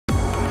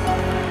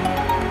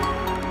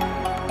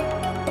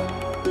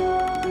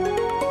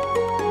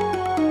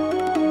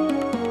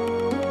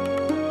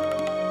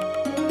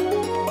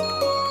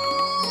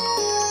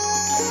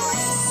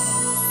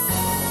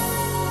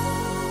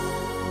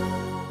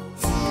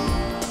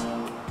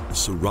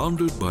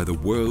Surrounded by the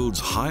world's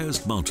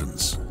highest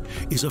mountains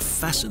is a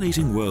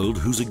fascinating world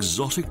whose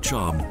exotic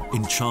charm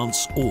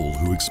enchants all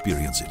who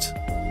experience it.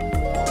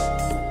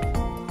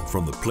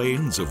 From the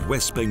plains of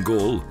West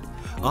Bengal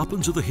up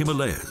into the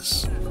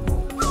Himalayas,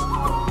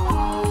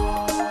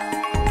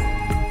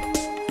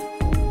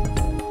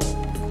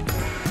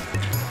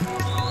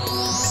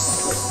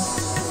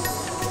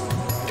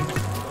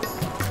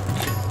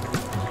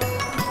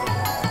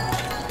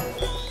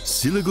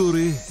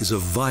 Siliguri is a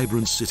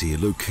vibrant city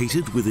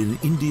located within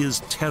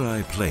India's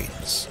Terai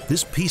Plains.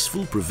 This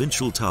peaceful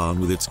provincial town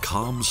with its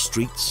calm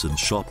streets and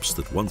shops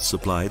that once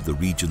supplied the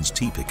region's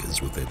tea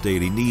pickers with their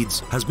daily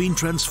needs has been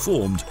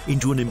transformed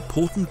into an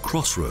important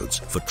crossroads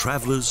for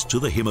travelers to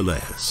the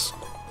Himalayas.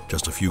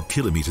 Just a few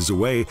kilometers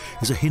away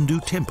is a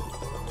Hindu temple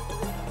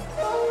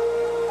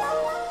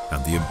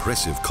and the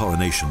impressive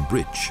Coronation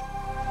Bridge.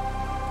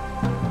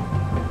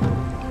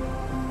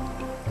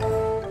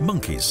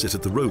 Monkeys sit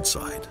at the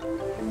roadside.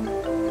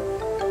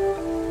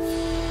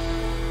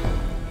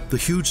 The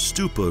huge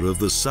stupa of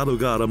the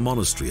Salugara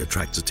monastery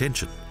attracts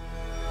attention.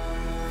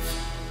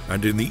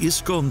 And in the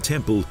ISKCON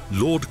temple,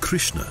 Lord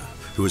Krishna,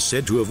 who is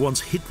said to have once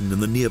hidden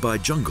in the nearby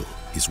jungle,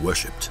 is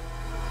worshipped.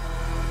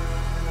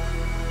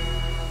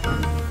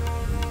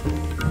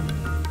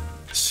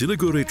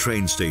 Siliguri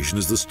train station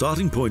is the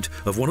starting point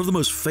of one of the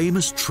most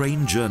famous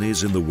train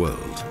journeys in the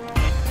world.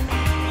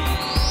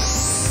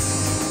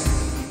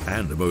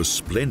 And the most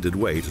splendid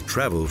way to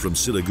travel from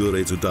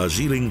Siliguri to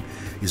Darjeeling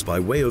is by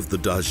way of the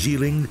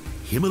Darjeeling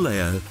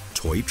Himalaya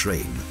toy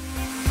train.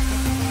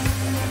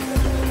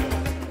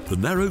 The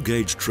narrow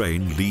gauge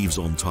train leaves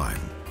on time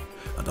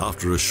and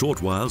after a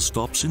short while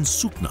stops in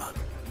Sukna.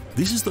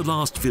 This is the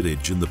last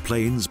village in the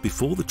plains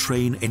before the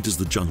train enters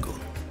the jungle.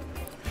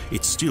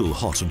 It's still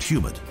hot and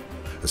humid,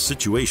 a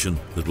situation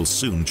that will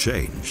soon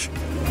change.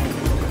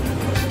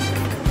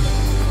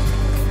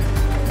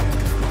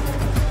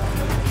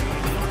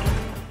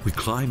 We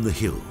climb the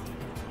hill.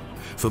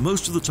 For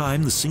most of the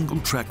time, the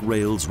single-track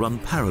rails run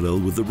parallel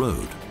with the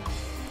road.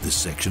 This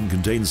section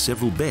contains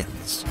several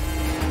bends.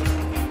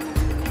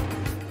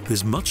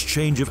 There's much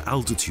change of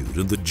altitude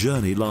and the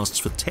journey lasts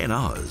for 10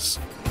 hours.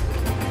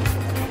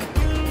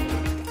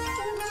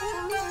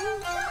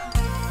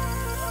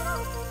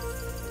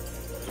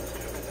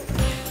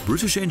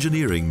 British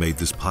engineering made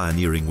this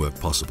pioneering work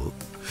possible,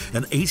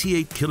 an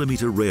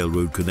 88-kilometer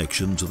railroad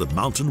connection to the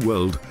mountain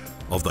world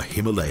of the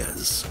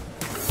Himalayas.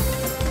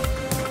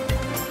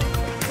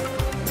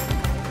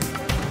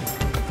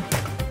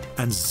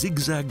 And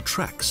zigzag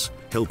tracks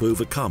help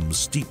overcome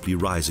steeply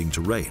rising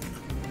terrain.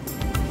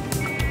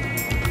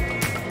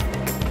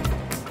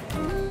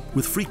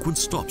 With frequent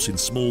stops in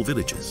small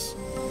villages.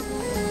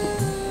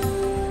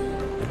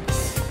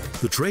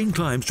 The train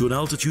climbs to an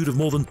altitude of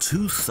more than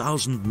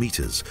 2,000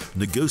 meters,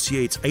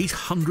 negotiates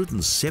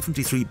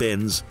 873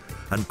 bends,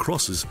 and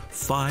crosses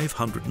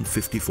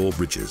 554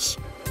 bridges.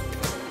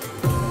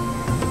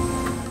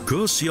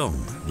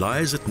 Kurseong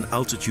lies at an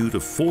altitude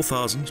of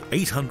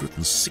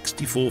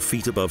 4,864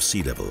 feet above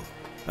sea level,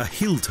 a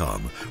hill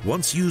town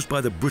once used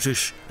by the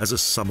British as a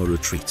summer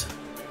retreat.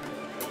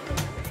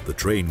 The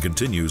train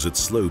continues at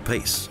slow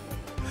pace,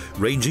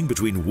 ranging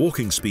between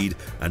walking speed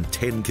and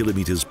 10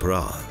 kilometers per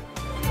hour.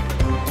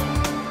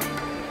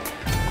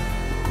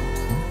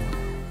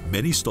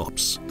 Many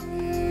stops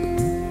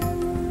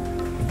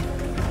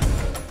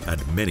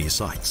and many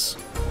sights.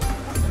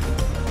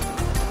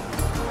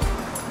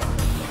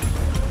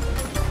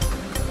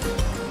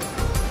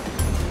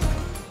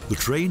 The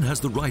train has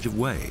the right of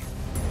way.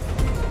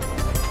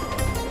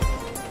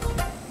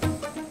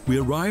 We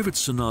arrive at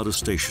Sonada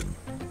Station.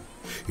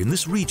 In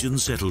this region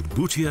settled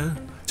Bhutia,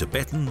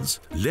 Tibetans,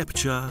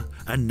 Lepcha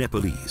and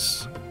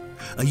Nepalese.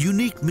 A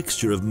unique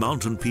mixture of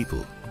mountain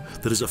people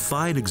that is a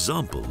fine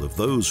example of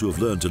those who have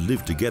learned to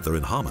live together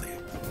in harmony.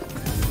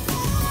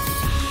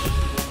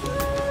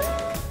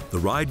 The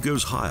ride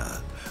goes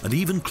higher and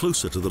even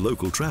closer to the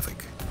local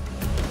traffic.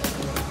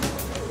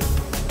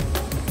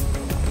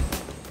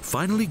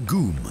 Finally,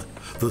 Goom,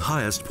 the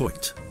highest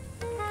point.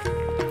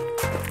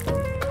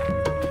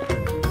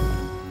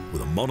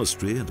 With a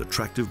monastery and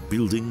attractive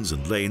buildings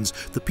and lanes,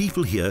 the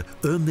people here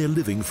earn their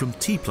living from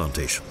tea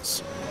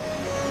plantations.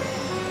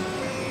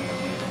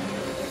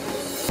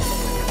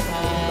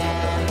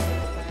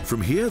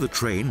 From here, the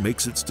train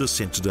makes its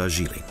descent to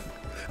Darjeeling,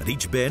 and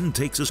each bend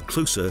takes us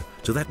closer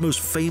to that most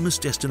famous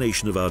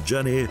destination of our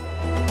journey,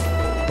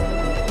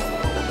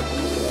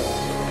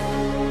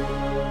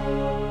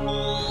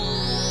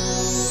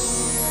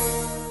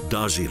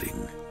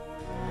 Darjeeling.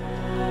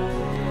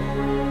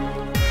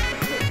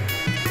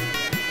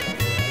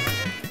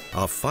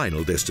 Our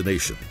final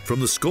destination, from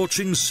the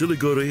scorching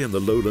Siliguri and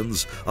the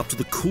lowlands up to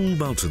the cool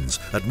mountains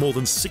at more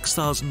than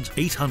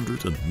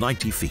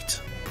 6,890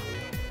 feet.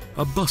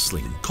 A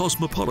bustling,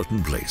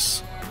 cosmopolitan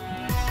place.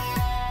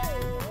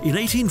 In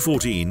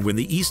 1814, when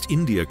the East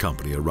India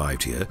Company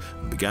arrived here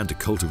and began to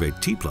cultivate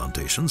tea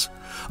plantations,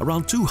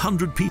 around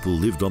 200 people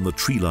lived on the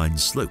tree-lined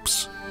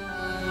slopes.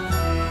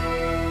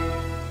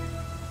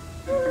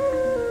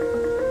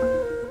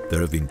 There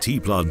have been tea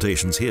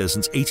plantations here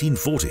since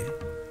 1840.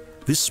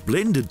 This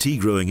splendid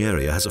tea-growing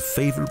area has a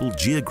favourable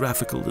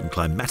geographical and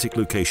climatic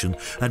location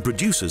and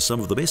produces some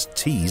of the best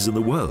teas in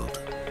the world.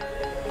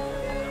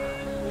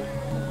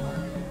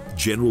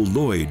 General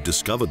Lloyd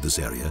discovered this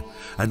area,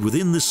 and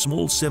within this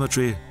small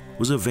cemetery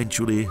was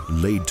eventually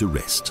laid to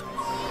rest.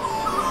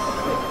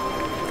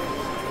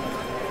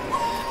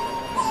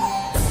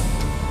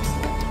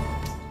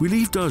 We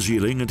leave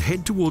Darjeeling and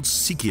head towards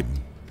Sikkim.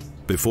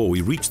 Before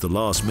we reach the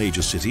last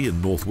major city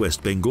in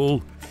northwest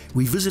Bengal,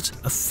 we visit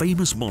a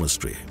famous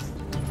monastery.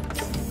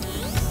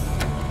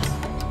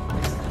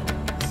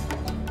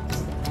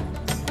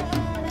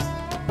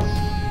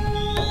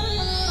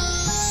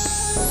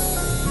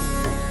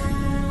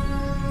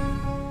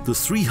 The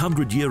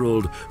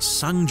 300-year-old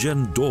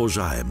Sangjen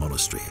Dorjai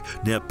monastery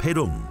near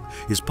Pedong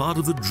is part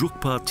of the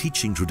Drukpa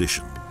teaching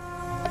tradition.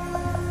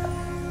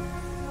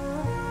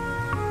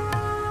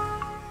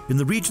 In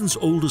the region's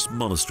oldest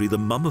monastery, the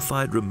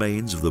mummified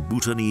remains of the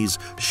Bhutanese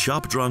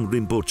Shabdrung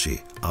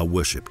Rinpoche are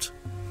worshipped.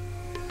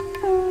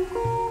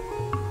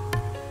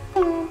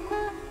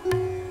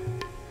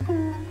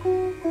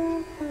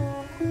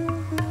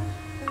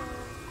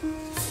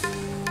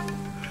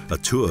 A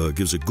tour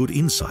gives a good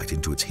insight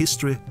into its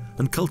history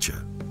and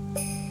culture.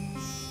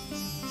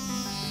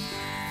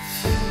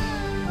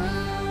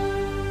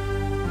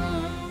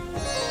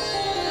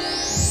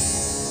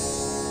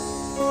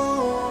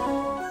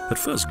 At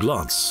first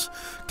glance,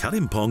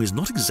 Kalimpong is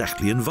not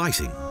exactly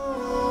inviting.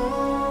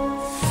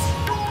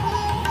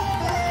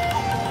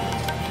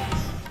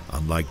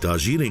 Unlike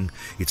Darjeeling,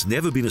 it's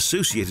never been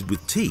associated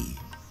with tea,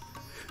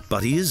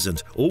 but is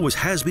and always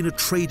has been a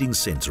trading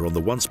centre on the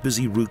once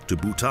busy route to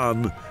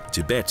Bhutan,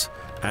 Tibet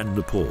and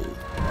Nepal.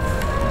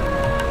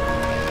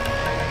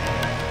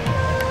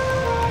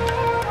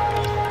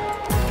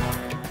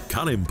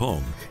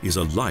 Kalimpong is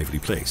a lively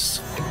place.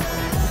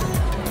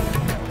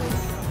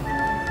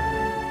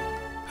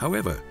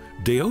 However,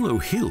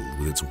 Deolo Hill,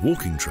 with its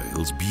walking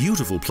trails,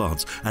 beautiful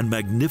plants and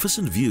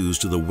magnificent views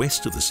to the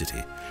west of the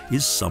city,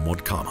 is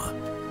somewhat calmer.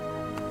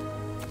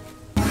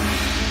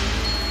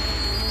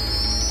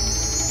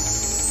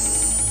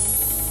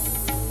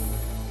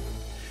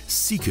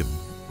 Sikkim,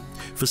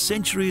 for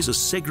centuries a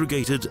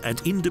segregated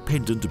and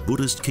independent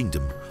Buddhist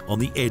kingdom on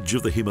the edge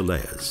of the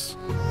Himalayas.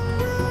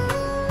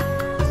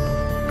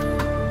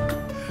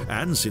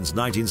 And since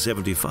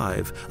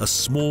 1975, a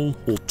small,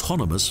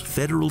 autonomous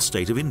federal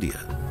state of India.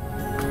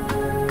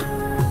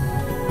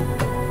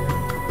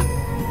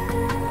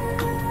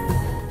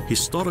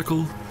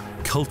 Historical,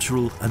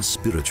 cultural and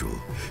spiritual,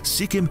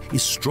 Sikkim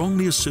is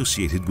strongly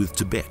associated with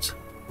Tibet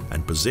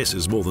and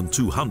possesses more than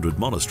 200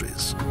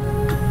 monasteries.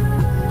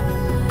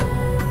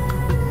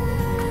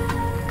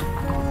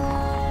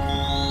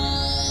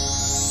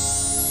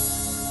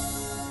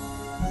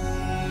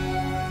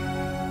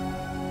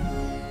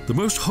 The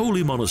most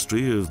holy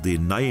monastery of the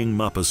Nying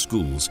Mapa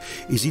schools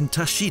is in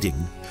Tashiding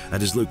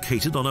and is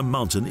located on a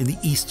mountain in the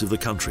east of the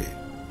country,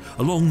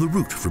 along the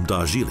route from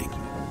Darjeeling.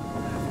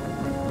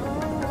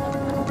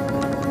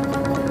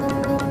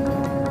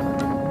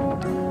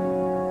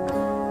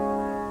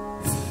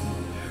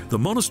 The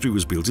monastery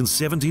was built in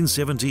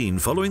 1717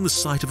 following the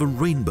sight of a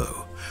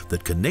rainbow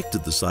that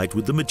connected the site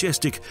with the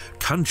majestic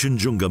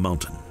Kanchenjunga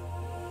mountain.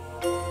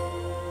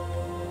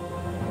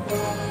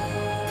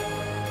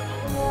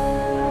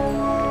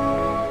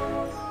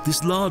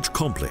 This large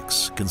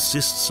complex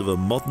consists of a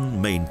modern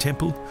main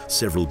temple,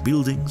 several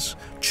buildings,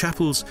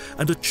 chapels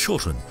and a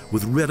chotan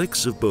with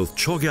relics of both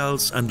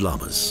Chogyals and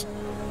Lamas.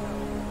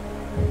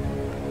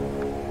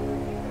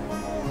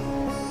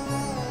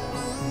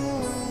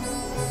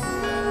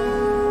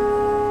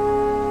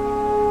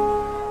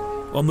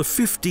 On the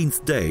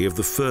 15th day of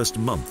the first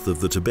month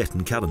of the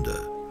Tibetan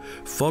calendar,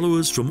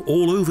 followers from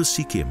all over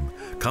Sikkim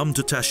come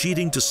to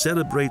Tashiding to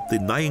celebrate the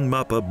Nying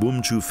Mapa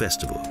Bumchu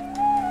festival.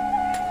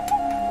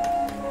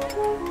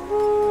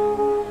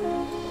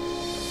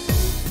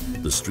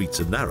 The streets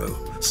are narrow,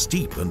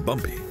 steep and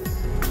bumpy.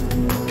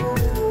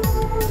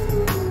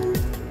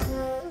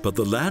 But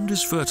the land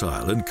is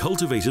fertile and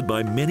cultivated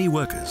by many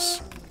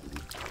workers.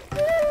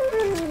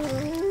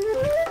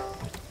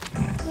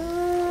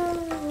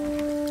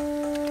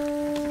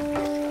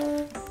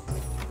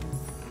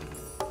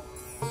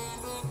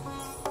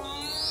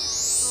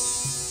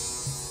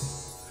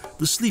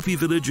 The sleepy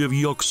village of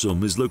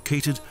Yoksum is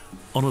located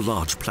on a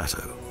large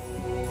plateau.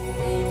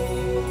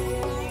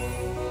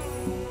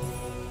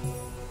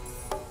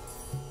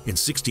 In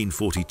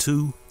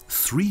 1642,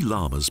 3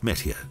 lamas met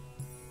here.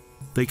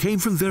 They came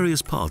from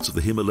various parts of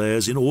the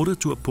Himalayas in order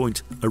to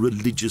appoint a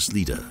religious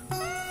leader.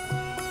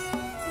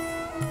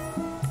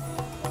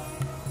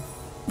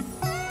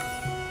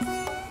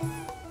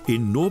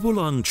 In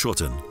Norbolang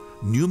Chotan,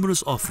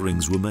 numerous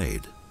offerings were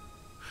made.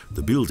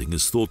 The building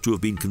is thought to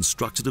have been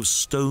constructed of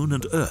stone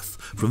and earth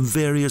from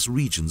various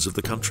regions of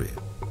the country.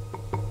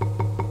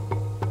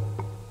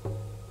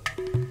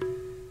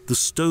 The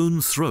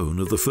stone throne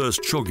of the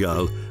first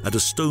Chogyal and a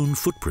stone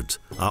footprint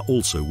are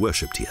also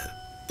worshipped here.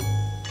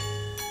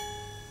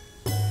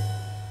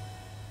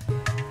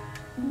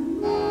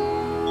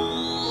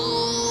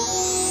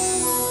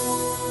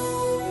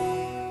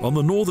 On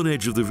the northern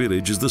edge of the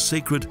village is the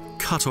sacred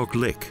Katok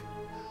Lake,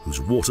 whose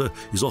water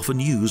is often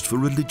used for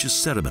religious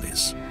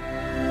ceremonies.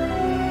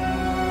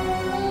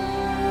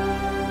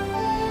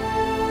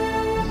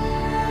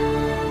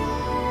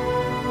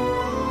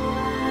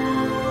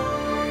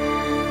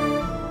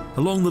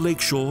 Along the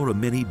lake shore are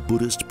many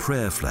Buddhist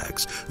prayer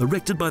flags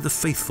erected by the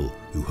faithful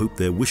who hope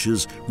their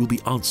wishes will be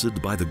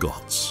answered by the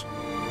gods.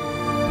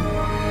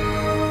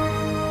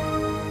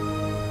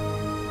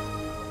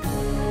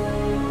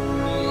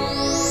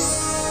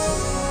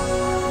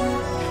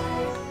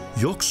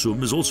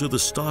 Yoksum is also the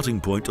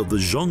starting point of the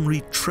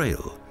Zhongri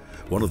Trail,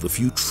 one of the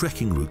few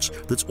trekking routes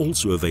that's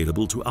also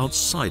available to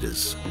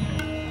outsiders.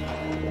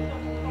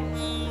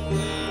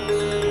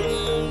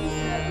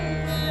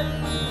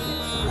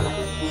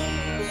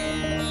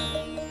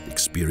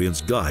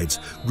 Experienced guides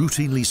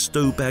routinely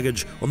stow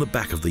baggage on the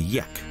back of the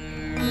yak.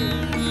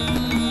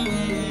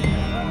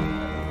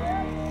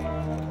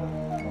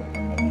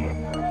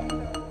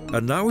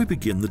 And now we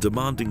begin the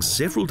demanding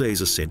several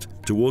days' ascent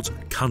towards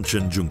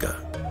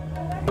Kanchenjunga.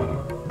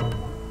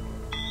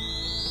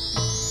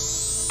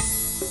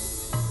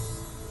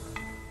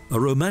 A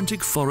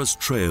romantic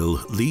forest trail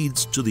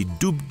leads to the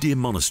Dubdi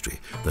monastery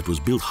that was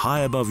built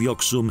high above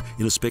Yoksum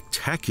in a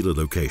spectacular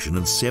location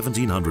in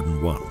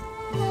 1701.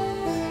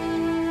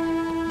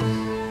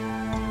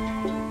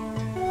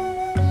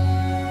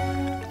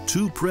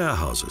 Two prayer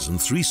houses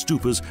and 3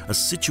 stupas are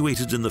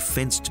situated in the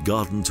fenced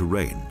garden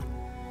terrain.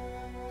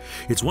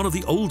 It's one of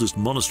the oldest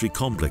monastery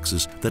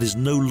complexes that is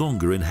no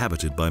longer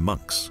inhabited by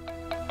monks.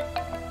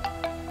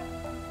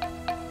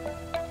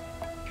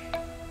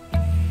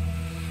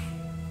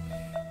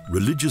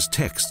 Religious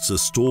texts are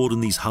stored in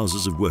these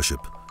houses of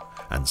worship,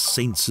 and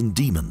saints and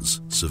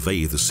demons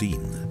survey the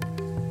scene.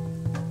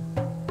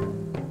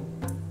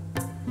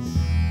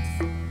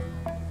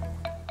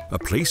 A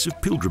place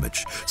of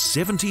pilgrimage,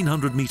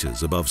 1,700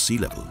 meters above sea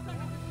level.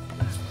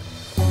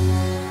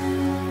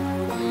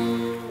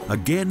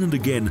 Again and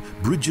again,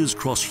 bridges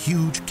cross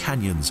huge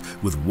canyons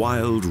with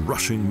wild,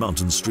 rushing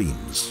mountain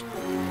streams.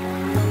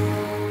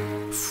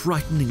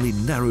 Frighteningly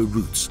narrow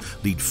routes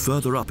lead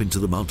further up into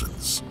the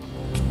mountains.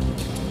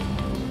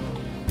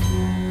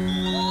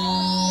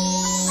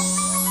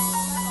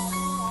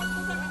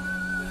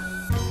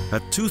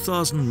 At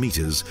 2,000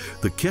 meters,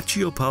 the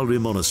Ketchiopalri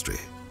Monastery,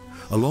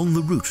 along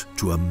the route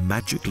to a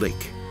magic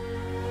lake.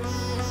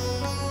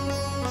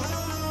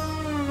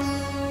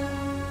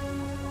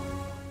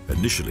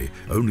 Initially,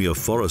 only a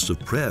forest of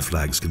prayer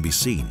flags can be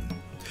seen,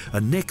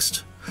 and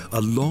next,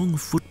 a long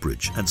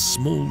footbridge and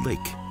small lake,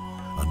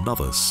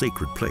 another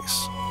sacred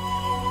place.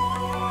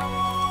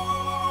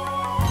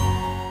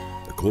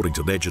 According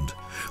to legend,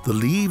 the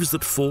leaves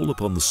that fall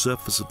upon the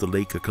surface of the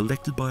lake are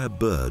collected by a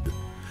bird,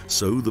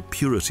 so the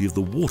purity of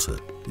the water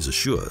is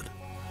assured.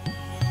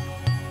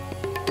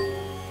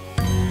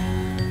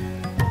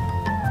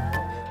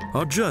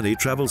 Our journey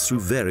travels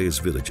through various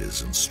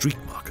villages and street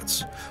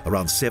markets.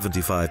 Around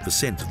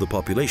 75% of the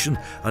population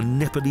are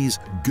Nepalese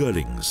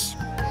Gurlings.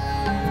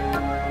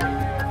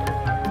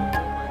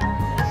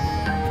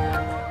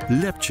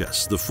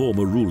 Lepchas, the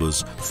former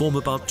rulers, form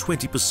about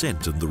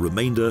 20% and the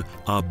remainder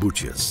are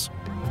Bhutias.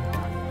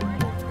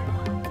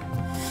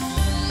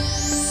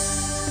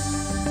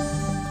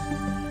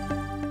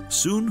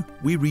 Soon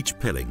we reach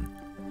Pelling,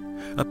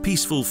 a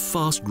peaceful,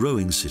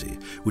 fast-growing city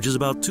which is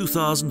about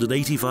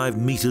 2,085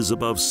 meters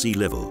above sea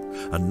level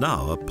and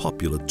now a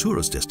popular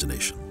tourist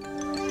destination.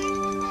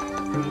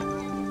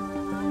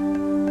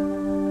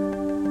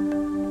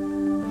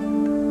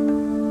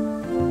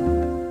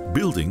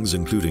 Buildings,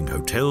 including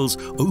hotels,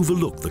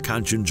 overlook the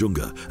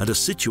Kanchenjunga and are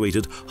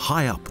situated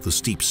high up the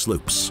steep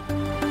slopes.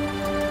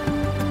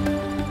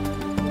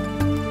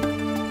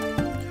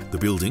 The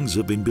buildings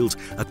have been built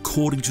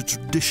according to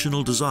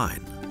traditional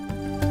design.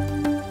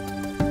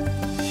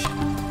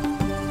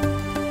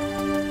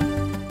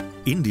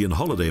 Indian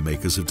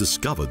holidaymakers have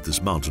discovered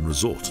this mountain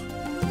resort.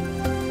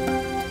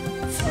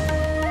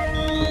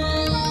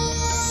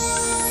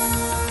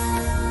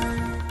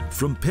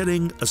 From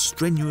Pelling, a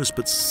strenuous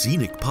but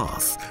scenic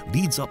path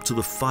leads up to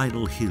the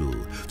final hill,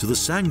 to the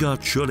Sangar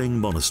Choling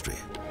Monastery.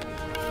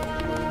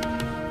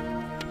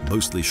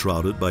 Mostly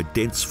shrouded by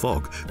dense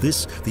fog,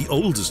 this, the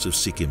oldest of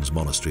Sikkim's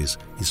monasteries,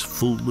 is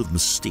full of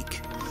mystique.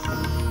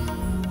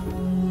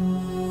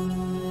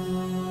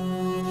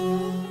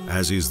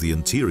 As is the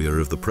interior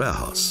of the prayer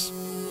house.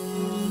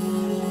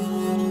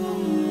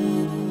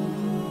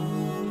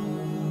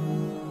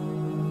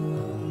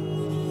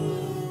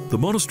 The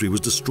monastery was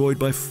destroyed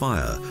by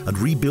fire and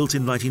rebuilt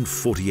in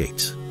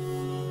 1948.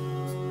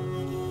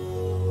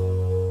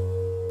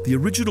 The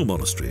original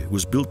monastery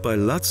was built by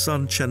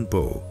Latsan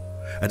Chenpo,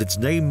 and its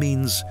name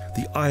means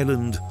the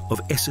island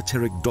of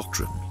esoteric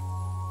doctrine,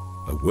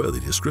 a worthy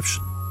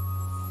description.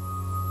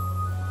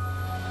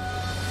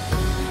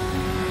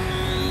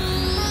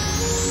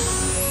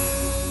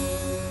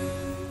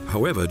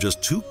 However,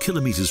 just 2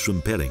 kilometers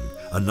from Pelling,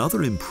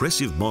 another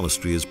impressive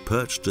monastery is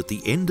perched at the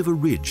end of a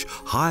ridge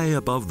high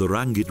above the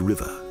Rangit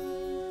River,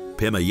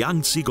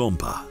 Pemayangtsi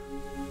Gompa.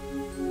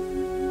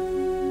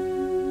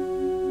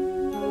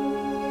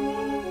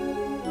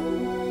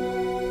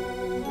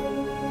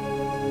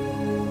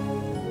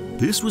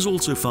 This was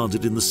also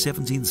founded in the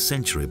 17th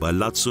century by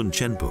Latsun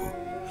Chenpo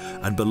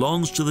and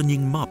belongs to the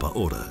Nyingmapa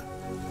order.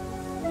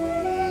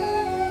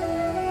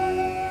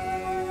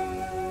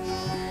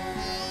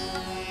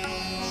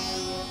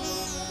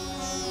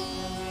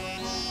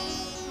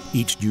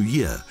 Each new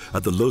year,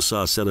 at the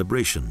Losar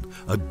celebration,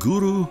 a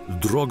Guru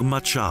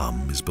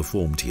Drogmacham is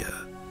performed here.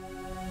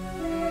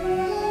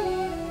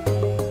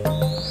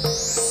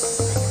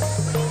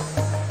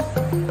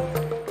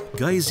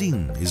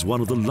 Gaizin is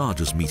one of the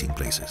largest meeting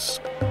places.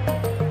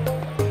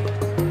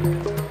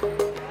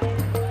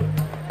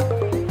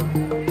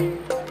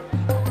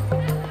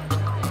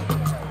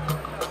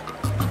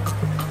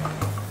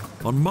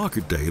 On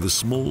market day, the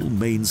small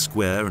main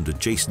square and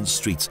adjacent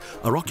streets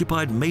are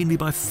occupied mainly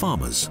by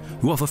farmers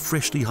who offer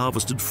freshly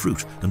harvested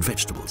fruit and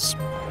vegetables.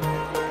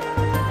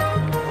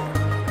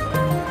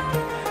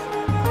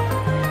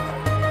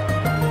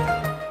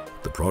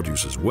 The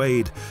produce is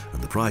weighed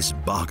and the price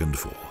bargained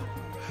for.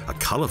 A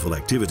colourful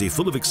activity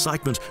full of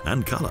excitement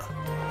and colour.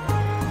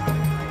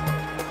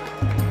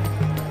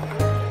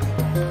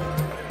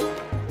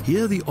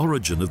 Here the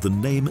origin of the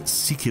name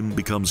Sikkim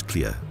becomes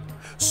clear.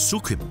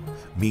 Sikkim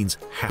means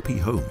happy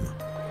home.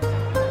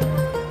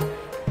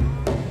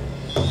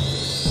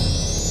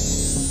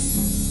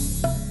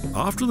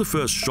 After the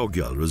first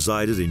Chogyal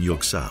resided in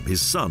Yoksam,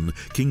 his son,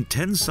 King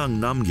Tensang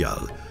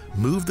Namgyal,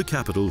 moved the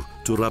capital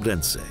to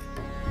Rabdense.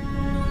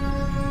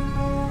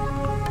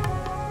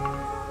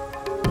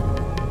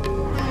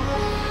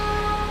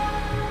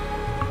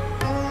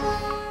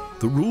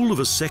 The rule of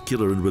a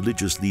secular and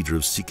religious leader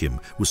of Sikkim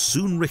was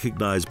soon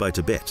recognized by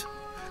Tibet,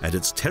 and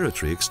its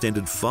territory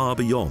extended far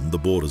beyond the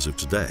borders of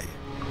today.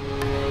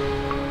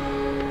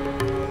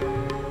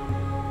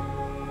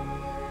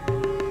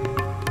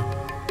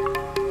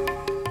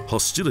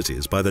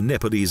 Hostilities by the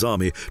Nepalese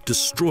army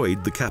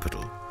destroyed the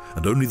capital,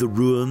 and only the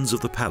ruins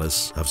of the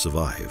palace have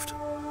survived.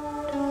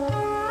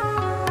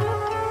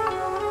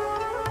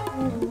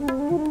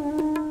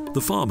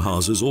 The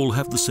farmhouses all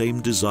have the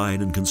same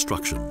design and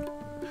construction,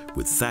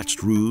 with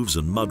thatched roofs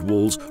and mud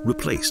walls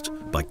replaced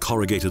by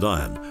corrugated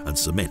iron and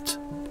cement.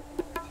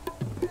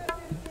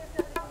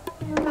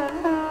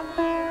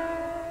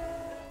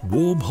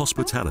 Warm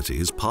hospitality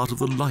is part of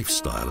the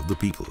lifestyle of the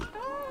people.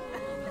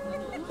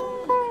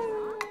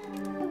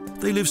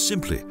 They live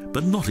simply,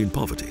 but not in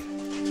poverty.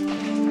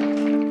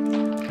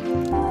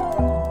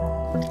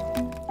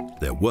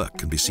 Their work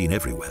can be seen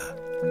everywhere.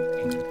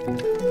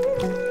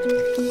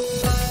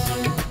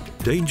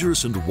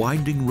 Dangerous and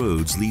winding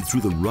roads lead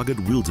through the rugged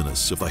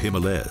wilderness of the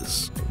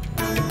Himalayas.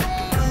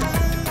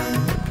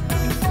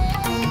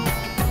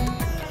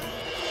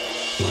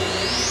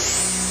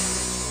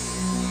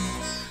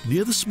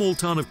 Near the small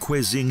town of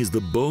Kwezing is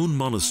the Bone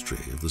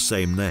Monastery of the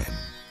same name.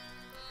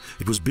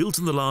 It was built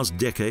in the last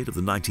decade of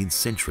the 19th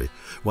century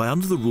while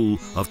under the rule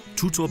of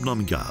Tutob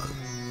Namgyal.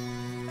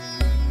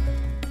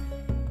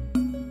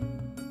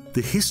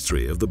 The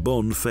history of the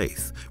Bon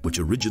faith, which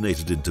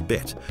originated in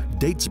Tibet,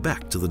 dates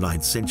back to the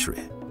 9th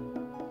century.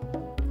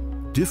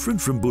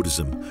 Different from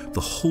Buddhism, the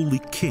Holy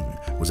King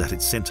was at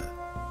its center.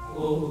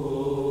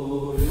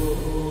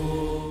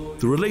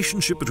 The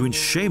relationship between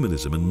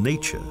shamanism and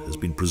nature has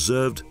been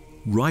preserved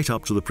right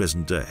up to the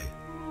present day,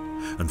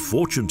 and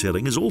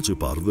fortune-telling is also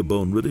part of the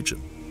Bon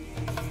religion.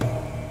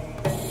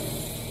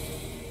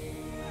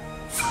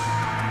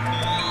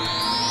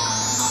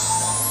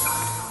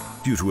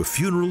 Due to a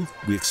funeral,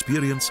 we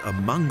experience a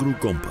Mangru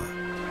Gompa.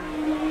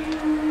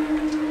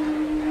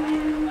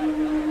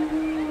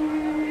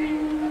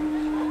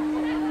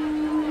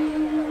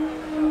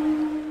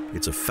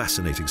 It's a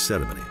fascinating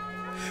ceremony,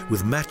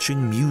 with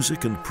matching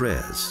music and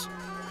prayers,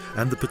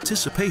 and the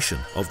participation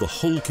of the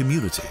whole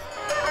community.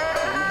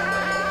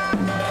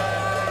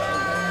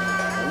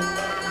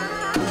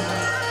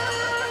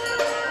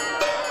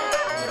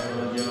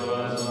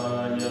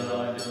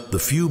 The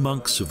few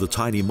monks of the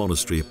tiny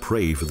monastery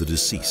pray for the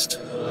deceased.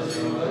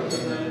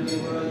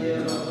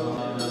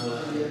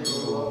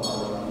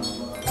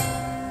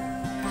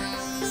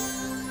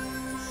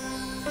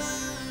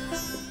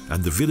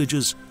 And the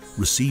villagers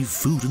receive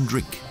food and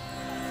drink.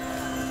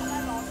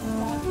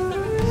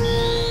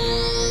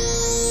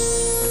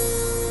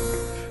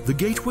 The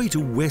gateway to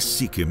West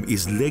Sikkim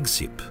is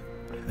Legsip,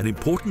 an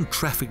important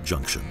traffic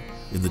junction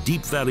in the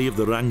deep valley of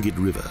the Rangit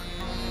River.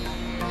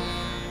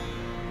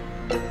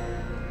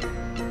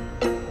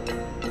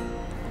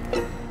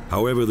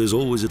 However, there's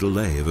always a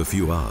delay of a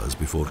few hours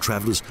before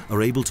travelers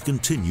are able to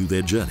continue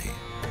their journey.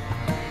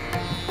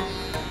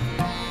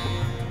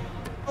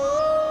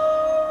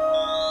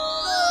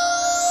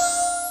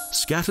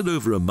 Scattered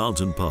over a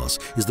mountain pass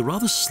is the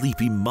rather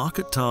sleepy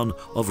market town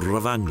of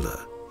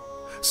Ravangla,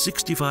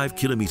 65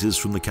 kilometers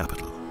from the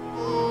capital.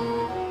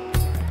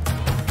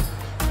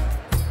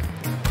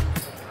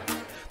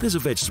 There's a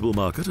vegetable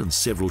market and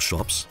several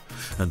shops,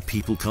 and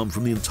people come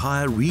from the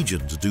entire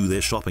region to do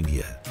their shopping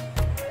here.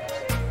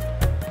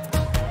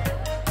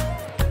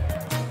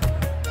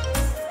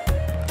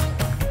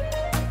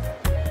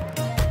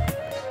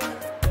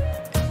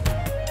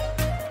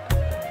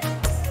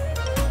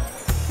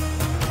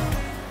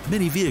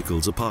 Many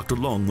vehicles are parked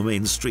along the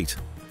main street,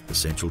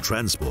 essential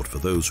transport for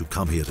those who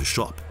come here to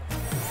shop.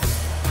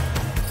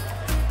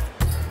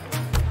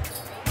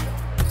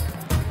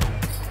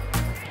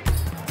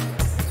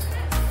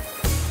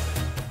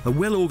 A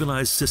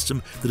well-organized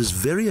system that is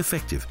very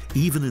effective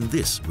even in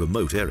this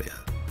remote area.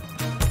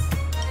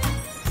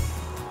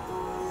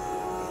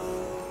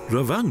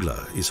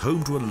 Ravangla is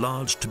home to a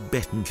large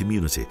Tibetan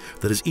community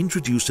that has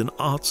introduced an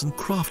arts and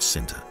crafts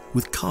center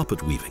with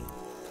carpet weaving.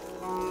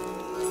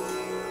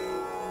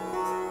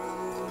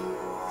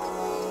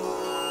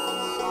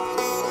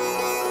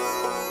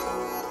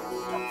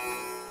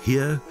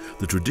 Here,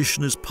 the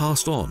tradition is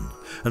passed on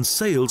and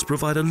sales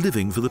provide a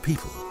living for the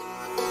people.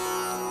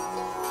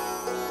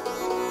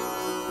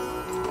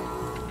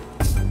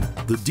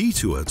 The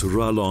detour to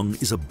Ralong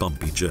is a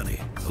bumpy journey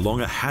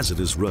along a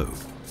hazardous road.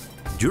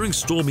 During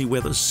stormy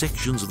weather,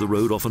 sections of the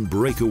road often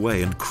break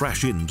away and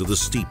crash into the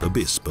steep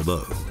abyss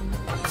below.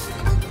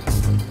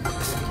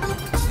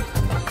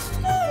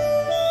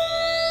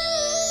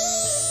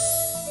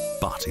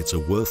 But it's a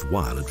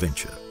worthwhile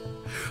adventure.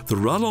 The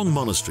Ralong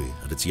Monastery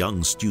and its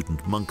young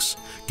student monks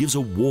gives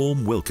a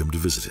warm welcome to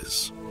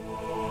visitors.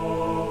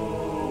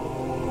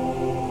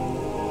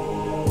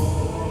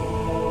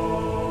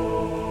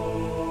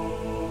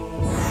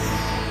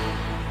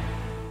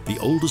 The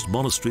oldest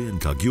monastery in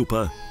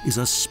Kagyupa is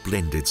a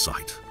splendid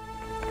sight.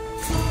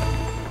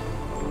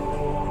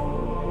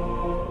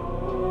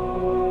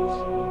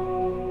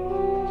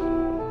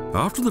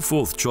 After the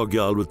fourth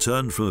Chogyal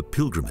returned from a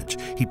pilgrimage,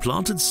 he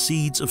planted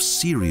seeds of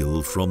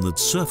cereal from the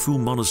Tsefu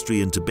monastery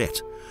in Tibet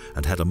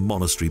and had a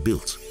monastery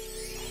built.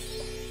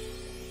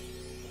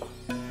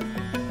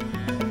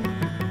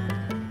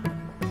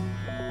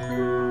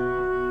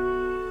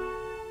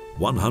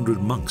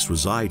 "100 monks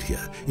reside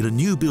here in a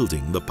new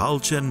building, the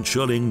Palchen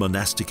Choling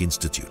Monastic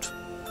Institute.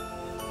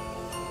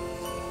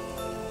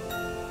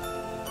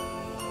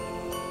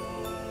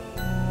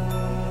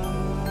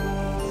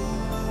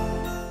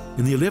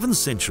 In the 11th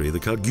century, the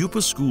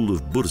Kagyupa school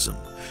of Buddhism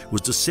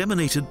was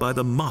disseminated by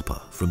the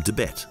Mapa from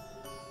Tibet.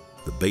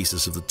 The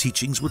basis of the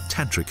teachings were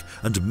tantric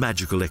and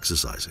magical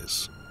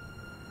exercises.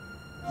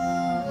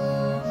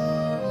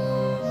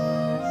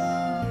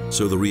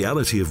 So the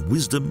reality of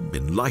wisdom,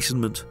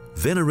 enlightenment,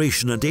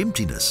 veneration and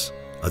emptiness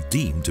are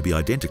deemed to be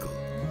identical.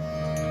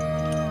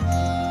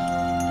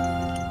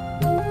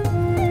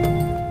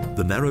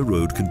 The narrow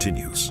road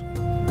continues.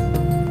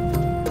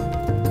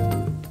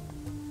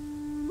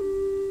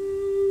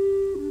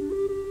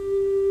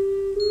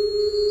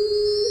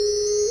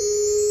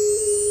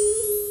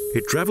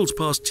 It travels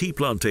past tea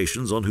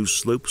plantations on whose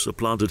slopes are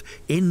planted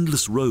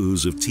endless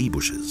rows of tea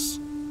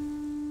bushes.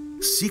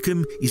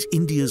 Sikkim is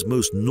India's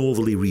most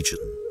northerly region.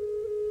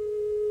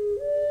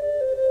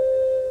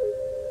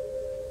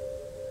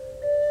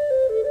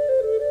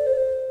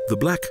 The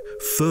black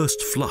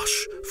first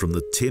flush from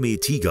the Temi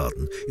tea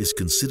garden is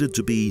considered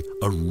to be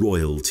a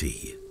royal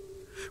tea,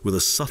 with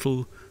a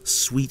subtle,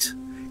 sweet,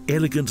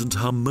 elegant and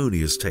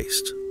harmonious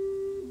taste.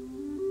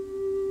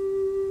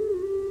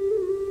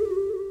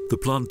 The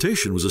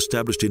plantation was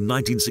established in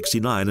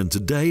 1969 and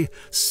today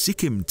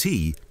Sikkim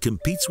tea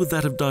competes with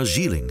that of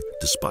Darjeeling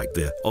despite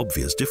their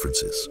obvious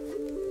differences.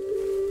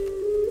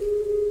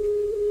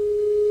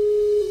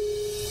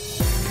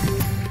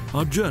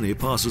 Our journey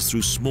passes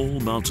through small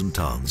mountain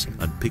towns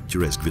and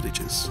picturesque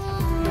villages.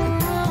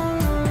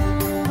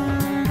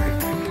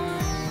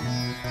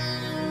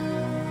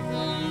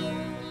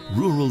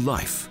 Rural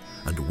life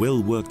and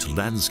well-worked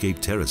landscape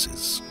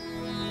terraces.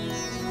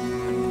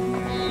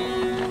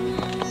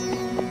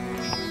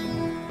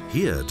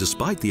 Here,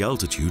 despite the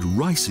altitude,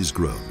 rice is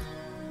grown.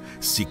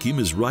 Sikkim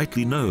is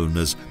rightly known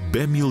as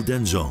Bemyul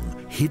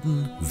Denjong,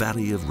 Hidden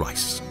Valley of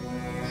Rice.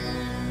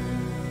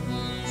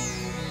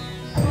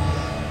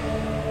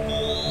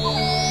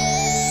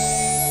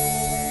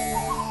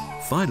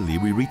 Finally,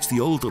 we reach the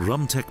old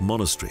Rumtek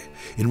monastery,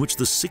 in which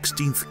the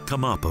 16th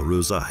Karmapa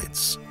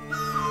resides.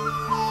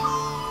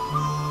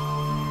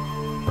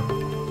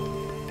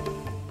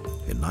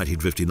 In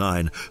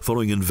 1959,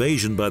 following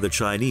invasion by the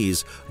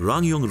Chinese,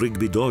 Rangyung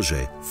Rigbi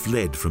Dorje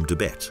fled from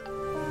Tibet.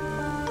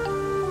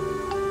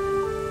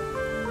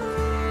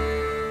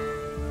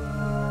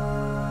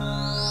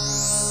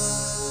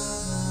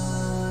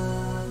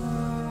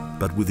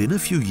 But within a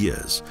few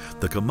years,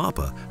 the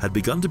Karmapa had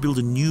begun to build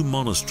a new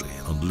monastery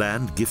on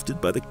land gifted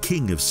by the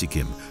king of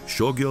Sikkim,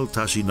 Chogyal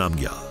Tashi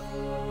Namgyal.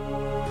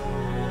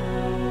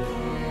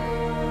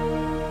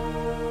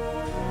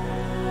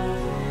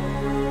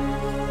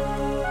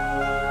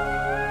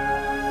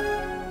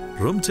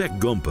 Rumtek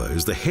Gompa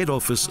is the head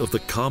office of the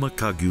Karma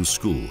Kagyu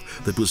school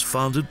that was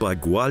founded by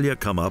Gwalior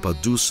Karmapa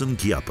Dusun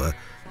Kyapa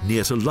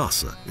near to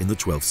Lhasa in the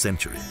 12th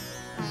century.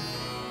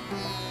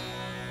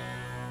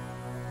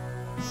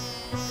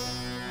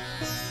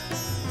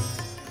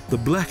 The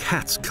Black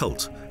Hats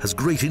cult has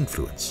great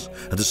influence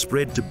and has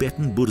spread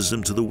Tibetan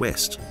Buddhism to the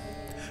west,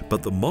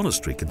 but the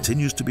monastery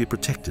continues to be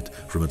protected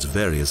from its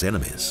various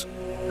enemies.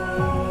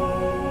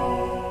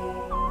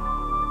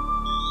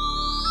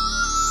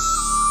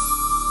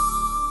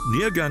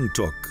 Near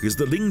Gangtok is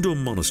the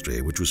Lingdom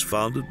Monastery, which was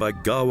founded by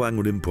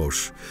Gawang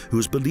Rinpoche, who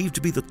is believed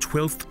to be the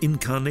 12th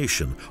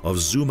incarnation of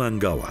Zumang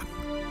Gawang.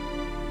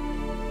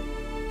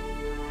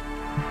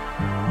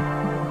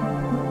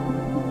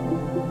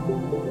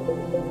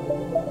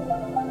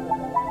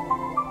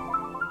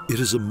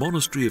 It is a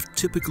monastery of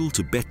typical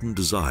Tibetan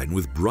design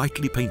with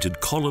brightly painted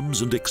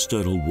columns and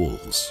external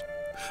walls,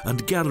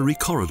 and gallery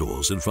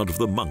corridors in front of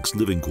the monks'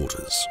 living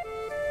quarters.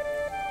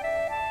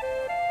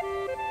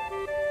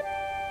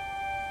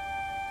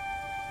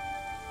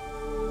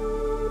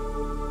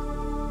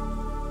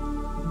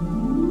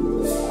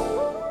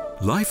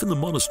 Life in the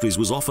monasteries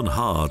was often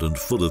hard and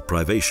full of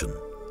privation,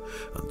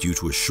 and due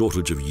to a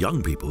shortage of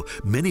young people,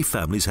 many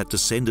families had to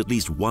send at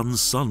least one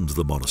son to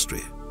the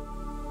monastery.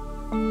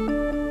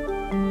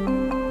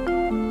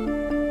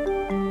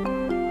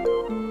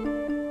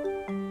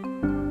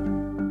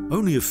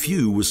 Only a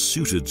few was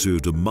suited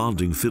to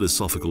demanding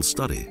philosophical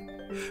study,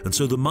 and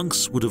so the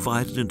monks were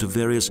divided into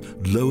various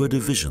lower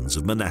divisions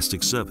of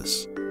monastic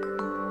service.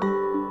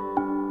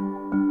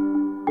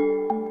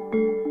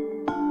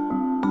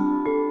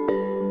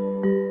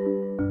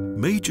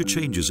 Major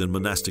changes in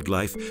monastic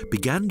life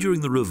began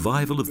during the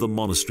revival of the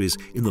monasteries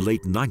in the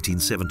late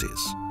 1970s.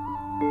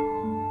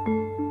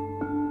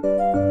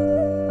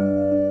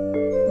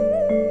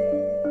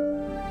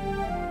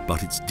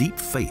 But its deep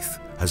faith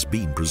has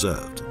been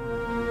preserved.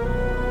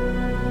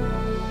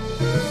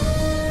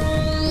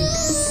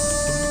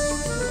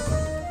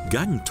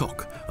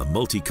 Gangtok, a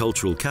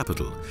multicultural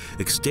capital,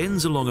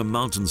 extends along a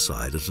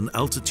mountainside at an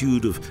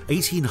altitude of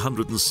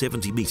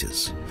 1,870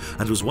 meters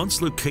and was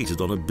once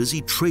located on a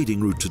busy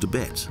trading route to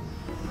Tibet.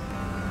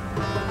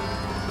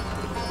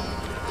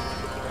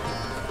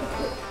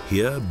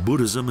 Here,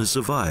 Buddhism has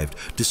survived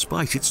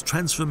despite its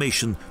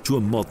transformation to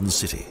a modern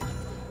city,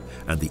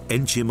 and the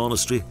Enche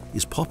monastery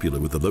is popular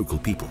with the local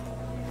people.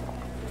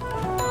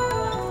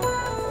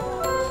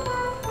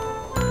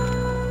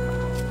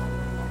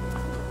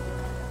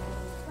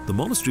 The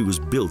monastery was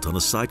built on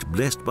a site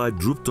blessed by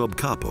Druptob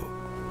Kapo.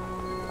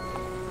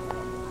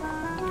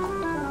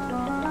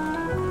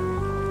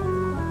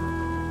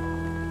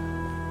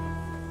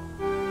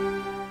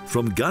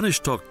 From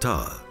Ganeshtok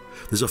Tower,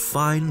 there's a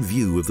fine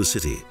view of the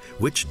city,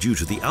 which, due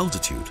to the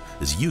altitude,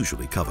 is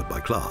usually covered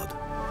by cloud.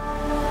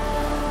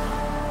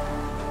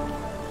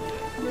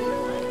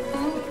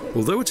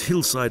 Although its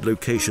hillside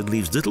location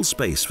leaves little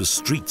space for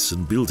streets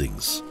and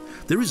buildings,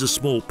 there is a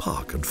small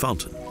park and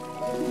fountain.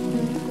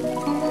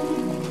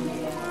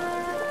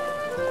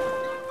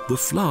 The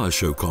flower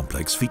show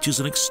complex features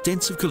an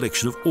extensive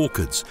collection of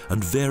orchids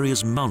and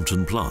various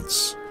mountain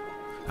plants,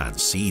 and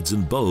seeds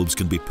and bulbs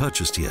can be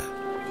purchased here.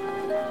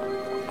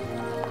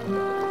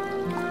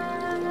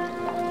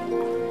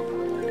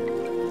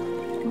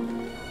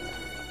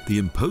 The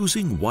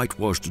imposing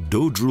whitewashed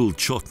Dodrul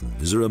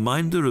Chotan is a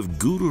reminder of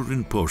Guru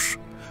Rinpoche,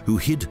 who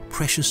hid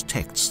precious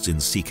texts in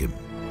Sikkim.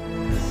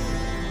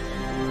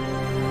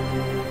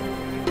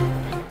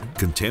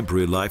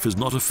 Contemporary life has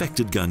not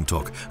affected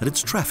Gangtok, and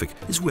its traffic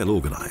is well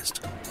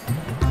organized.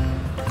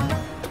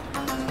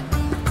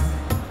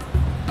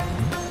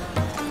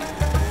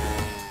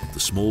 The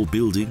small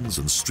buildings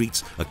and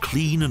streets are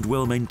clean and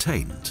well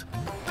maintained.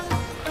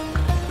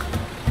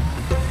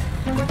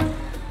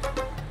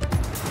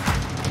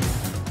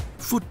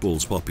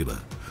 Football's popular,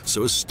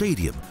 so a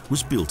stadium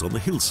was built on the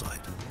hillside.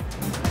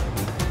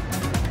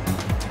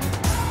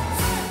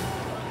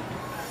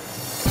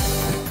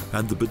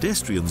 And the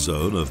pedestrian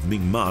zone of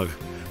Mingmar,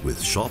 with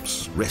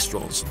shops,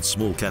 restaurants and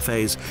small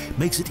cafes,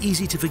 makes it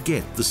easy to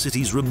forget the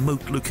city's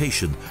remote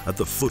location at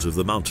the foot of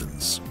the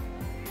mountains.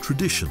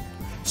 Tradition,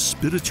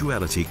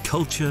 spirituality,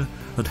 culture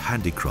and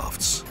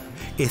handicrafts,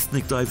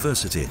 ethnic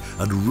diversity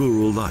and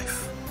rural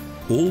life,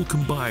 all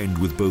combined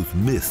with both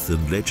myth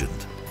and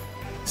legend.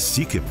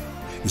 Sikkim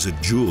is a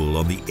jewel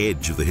on the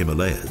edge of the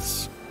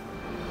Himalayas.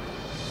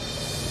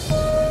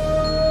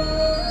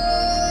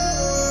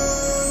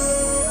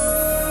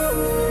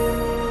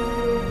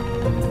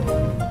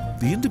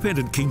 The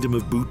independent kingdom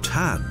of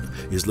Bhutan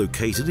is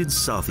located in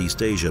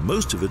Southeast Asia,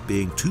 most of it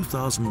being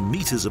 2,000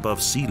 meters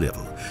above sea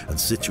level and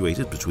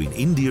situated between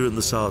India in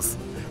the south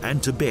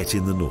and Tibet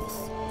in the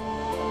north.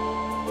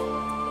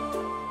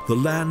 The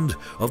land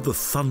of the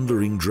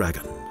thundering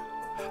dragon,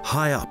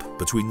 high up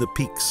between the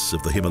peaks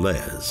of the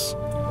Himalayas.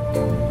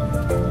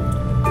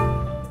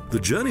 The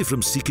journey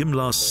from Sikkim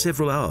lasts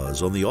several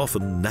hours on the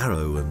often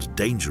narrow and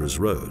dangerous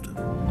road.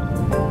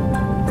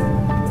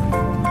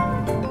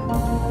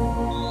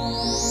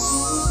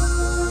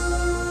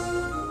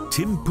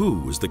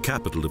 Thimphu is the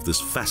capital of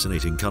this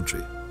fascinating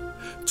country,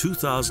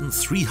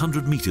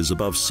 2,300 meters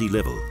above sea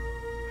level,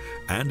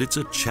 and it's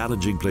a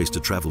challenging place to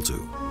travel to.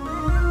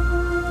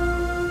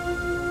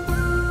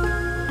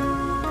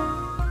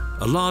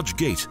 A large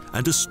gate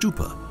and a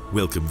stupa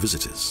welcome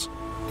visitors.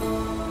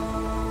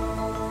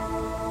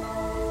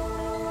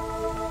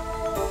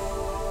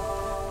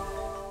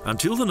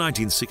 Until the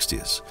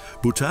 1960s,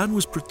 Bhutan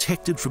was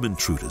protected from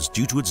intruders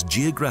due to its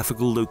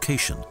geographical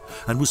location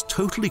and was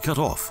totally cut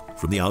off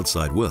from the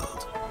outside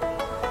world.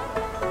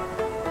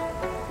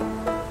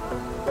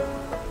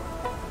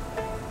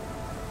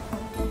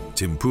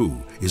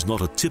 Thimphu is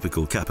not a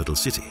typical capital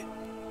city.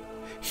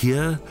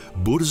 Here,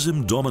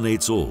 Buddhism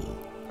dominates all.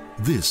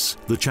 This,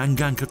 the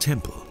Changanka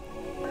Temple.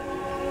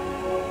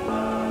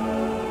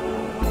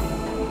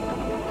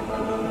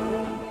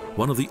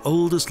 One of the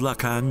oldest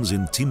lakangs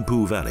in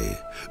Thimphu Valley,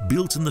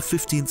 built in the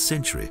 15th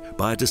century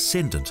by a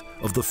descendant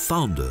of the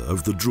founder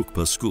of the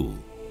Drukpa school.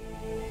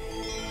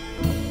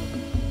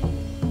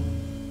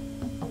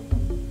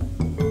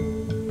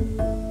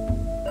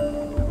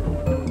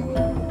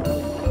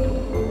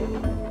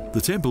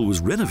 The temple was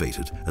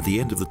renovated at the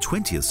end of the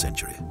 20th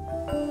century.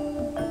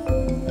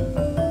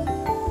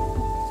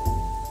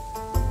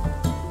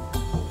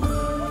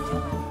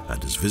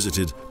 And is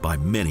visited by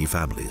many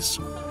families.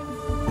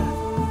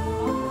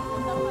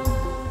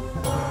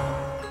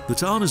 The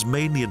town is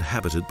mainly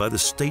inhabited by the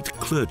state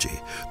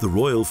clergy, the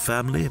royal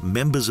family,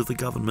 members of the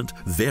government,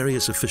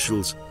 various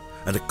officials,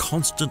 and a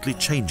constantly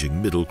changing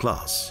middle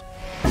class.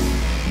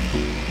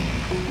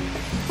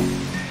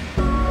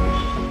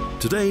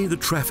 Today, the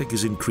traffic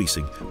is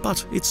increasing,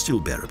 but it's still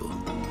bearable.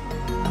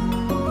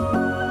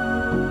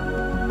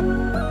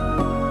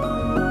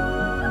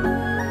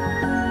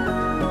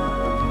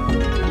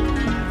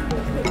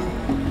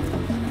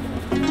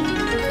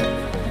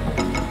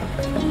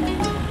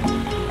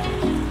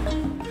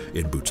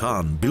 In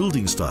Bhutan,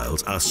 building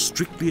styles are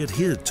strictly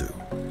adhered to.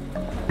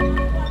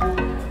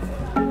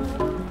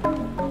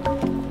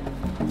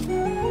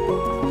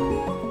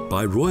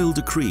 By royal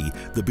decree,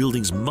 the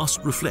buildings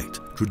must reflect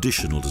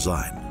traditional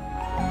design.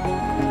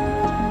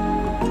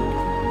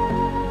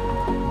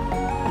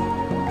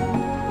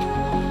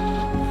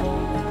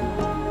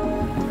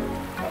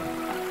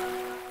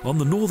 On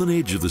the northern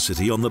edge of the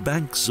city, on the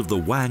banks of the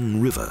Wang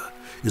River,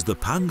 is the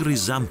Pangri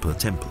Zampa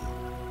Temple.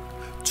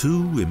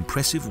 Two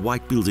impressive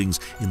white buildings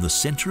in the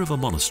center of a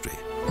monastery.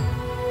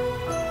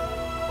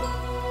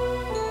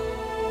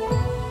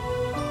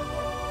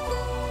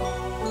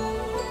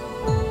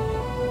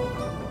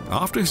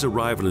 After his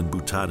arrival in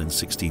Bhutan in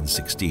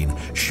 1616,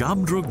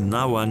 Shamdrug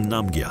Nawang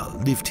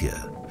Namgyal lived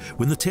here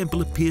when the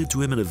temple appeared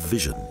to him in a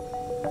vision.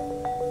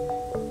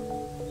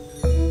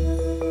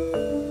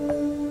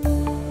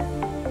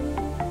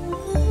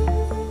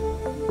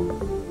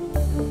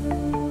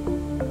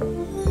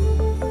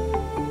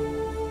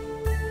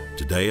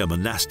 Today, a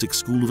monastic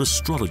school of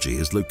astrology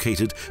is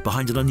located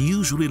behind an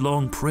unusually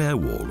long prayer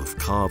wall of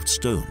carved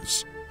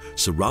stones,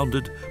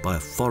 surrounded by a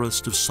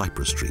forest of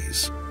cypress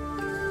trees.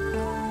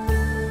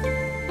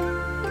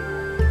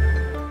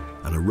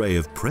 An array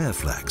of prayer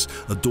flags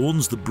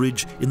adorns the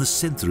bridge in the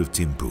center of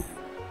Thimphu.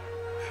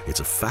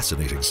 It's a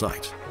fascinating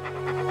sight.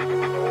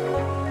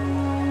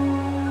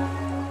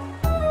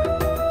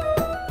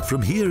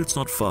 From here, it's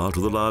not far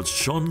to the large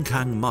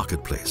Shonkang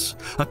marketplace,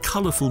 a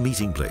colorful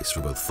meeting place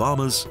for both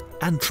farmers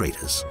and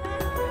traders.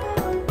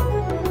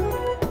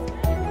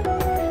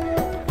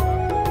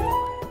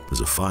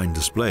 There's a fine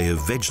display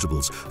of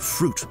vegetables,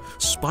 fruit,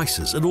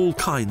 spices, and all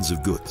kinds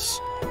of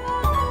goods.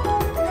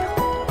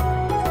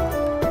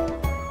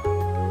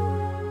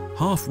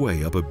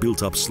 Halfway up a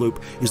built-up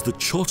slope is the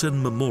Choten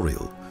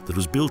Memorial that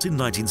was built in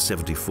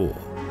 1974.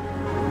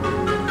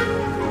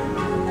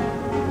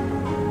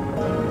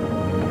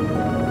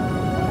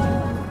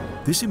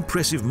 This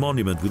impressive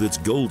monument with its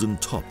golden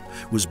top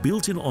was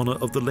built in honor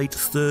of the late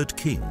third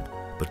king,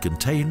 but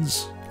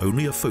contains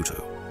only a photo.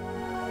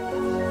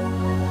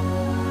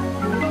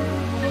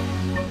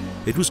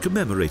 It was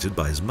commemorated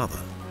by his mother.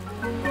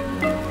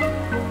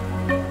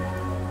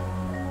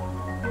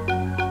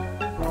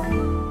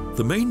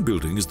 The main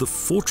building is the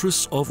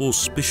Fortress of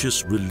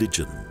Auspicious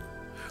Religion,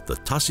 the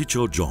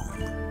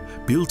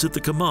Tasichojong, built at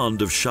the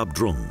command of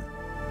Shabdrung.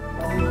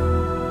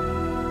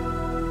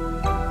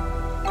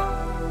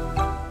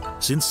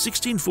 Since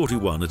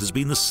 1641, it has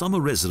been the summer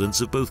residence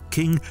of both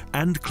king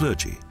and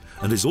clergy,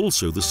 and is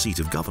also the seat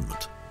of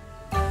government.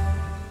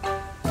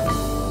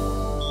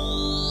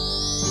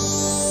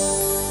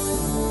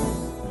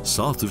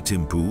 South of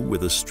Thimphu, where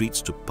the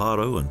streets to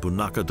Paro and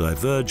Punakha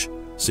diverge,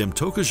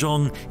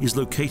 Semtokajong is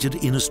located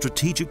in a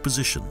strategic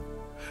position,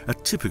 a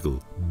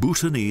typical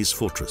Bhutanese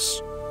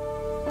fortress.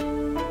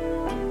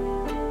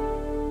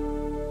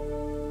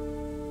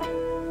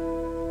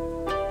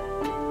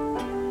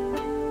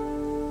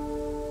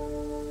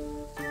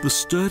 The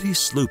sturdy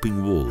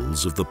sloping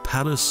walls of the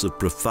Palace of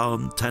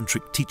Profound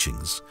Tantric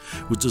Teachings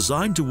was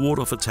designed to ward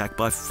off attack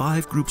by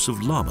 5 groups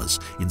of lamas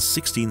in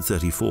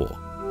 1634.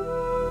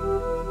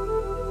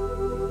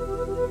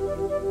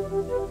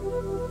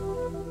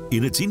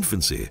 In its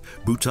infancy,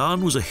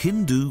 Bhutan was a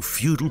Hindu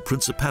feudal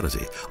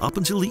principality up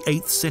until the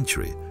 8th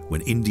century, when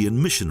Indian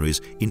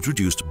missionaries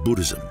introduced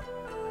Buddhism.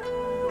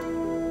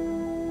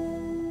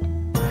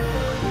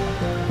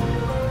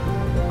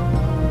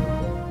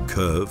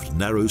 Curved,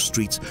 narrow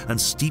streets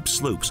and steep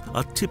slopes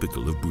are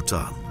typical of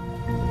Bhutan.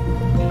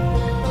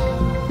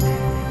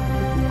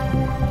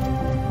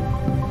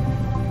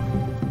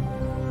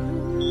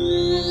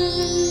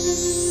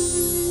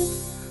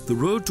 The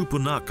road to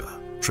Punakha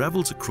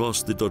travels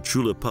across the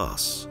Dochula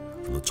Pass,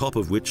 from the top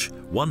of which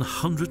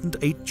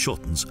 108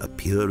 chotans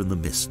appear in the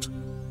mist.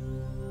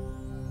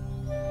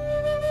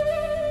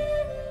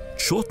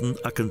 chorten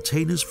are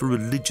containers for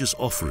religious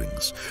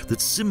offerings that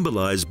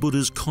symbolize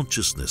Buddha's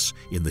consciousness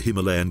in the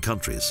Himalayan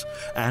countries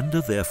and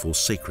are therefore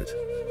sacred.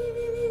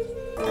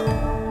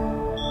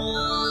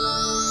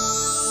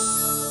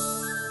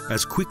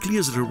 As quickly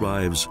as it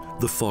arrives,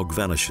 the fog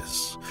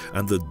vanishes,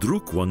 and the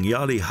Druk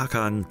Wangyali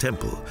Hakang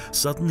temple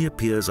suddenly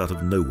appears out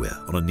of nowhere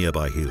on a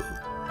nearby hill.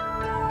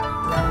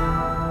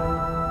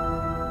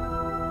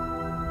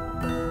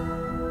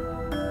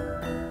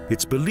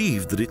 It's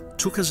believed that it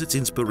took as its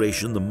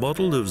inspiration the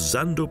model of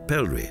Zando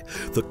Pelri,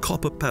 the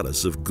copper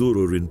palace of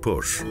Guru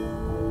Rinpoche.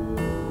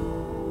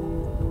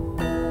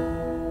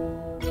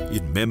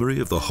 In memory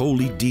of the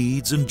holy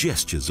deeds and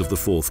gestures of the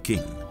fourth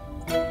king.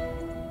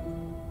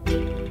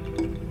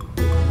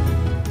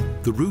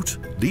 The route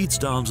leads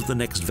down to the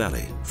next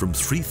valley from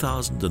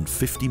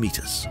 3,050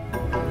 meters.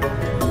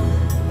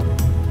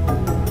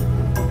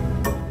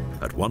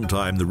 At one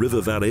time, the river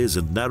valleys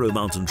and narrow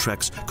mountain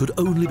tracks could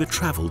only be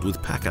traveled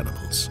with pack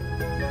animals.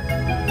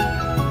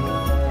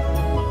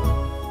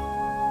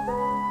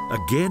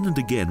 Again and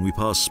again we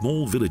pass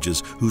small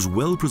villages whose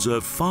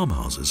well-preserved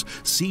farmhouses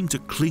seem to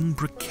cling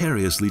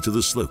precariously to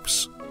the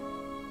slopes.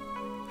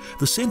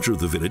 The center of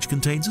the village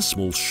contains a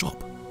small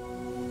shop.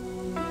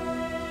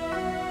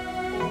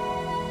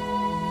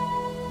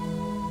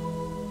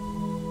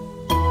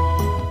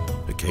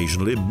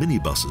 Occasionally,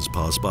 minibuses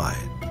pass by,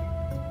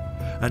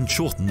 and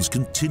chortens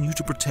continue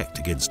to protect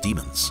against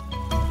demons.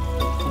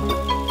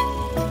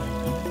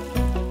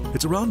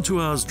 It's around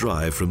 2 hours'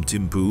 drive from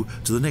Thimphu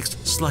to the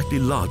next slightly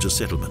larger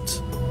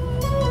settlement.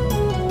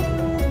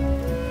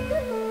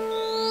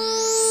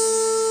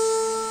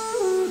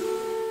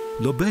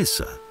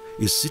 Lobesa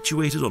is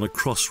situated on a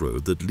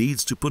crossroad that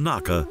leads to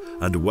Punakha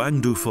and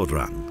Wangdu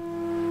Phodrang.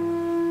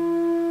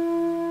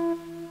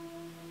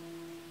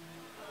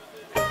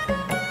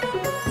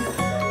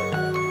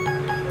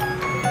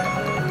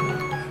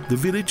 The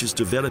village is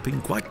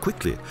developing quite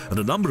quickly, and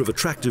a number of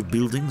attractive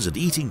buildings and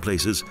eating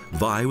places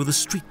vie with a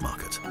street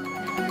market.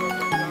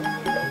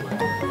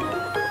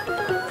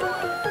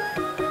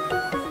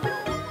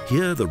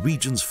 Here, the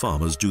region's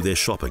farmers do their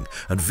shopping,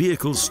 and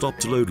vehicles stop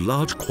to load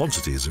large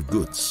quantities of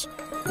goods.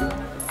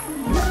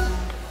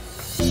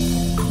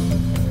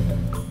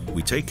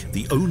 We take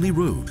the only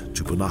road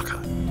to Punakha.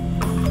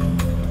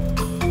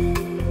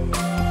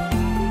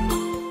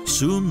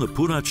 Soon the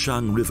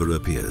Punachang River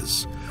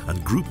appears,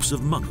 and groups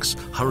of monks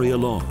hurry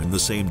along in the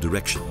same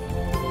direction.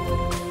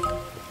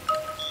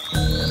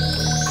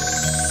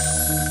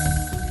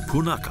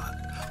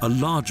 Punakha, a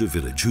larger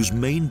village whose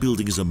main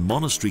building is a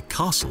monastery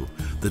castle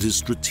that is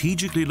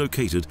strategically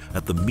located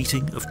at the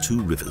meeting of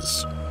two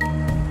rivers.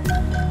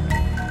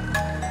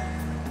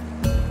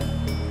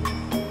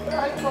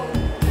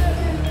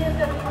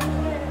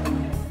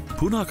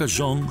 Punakha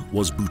Jong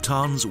was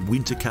Bhutan's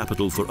winter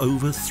capital for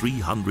over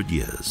 300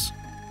 years.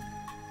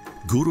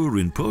 Guru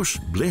Rinpoche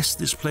blessed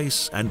this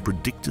place and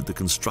predicted the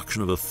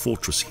construction of a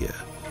fortress here.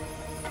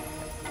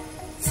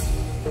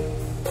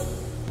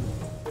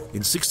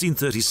 In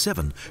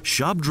 1637,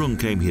 Shabdrung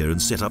came here and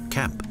set up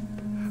camp.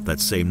 That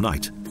same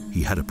night,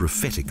 he had a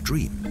prophetic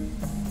dream.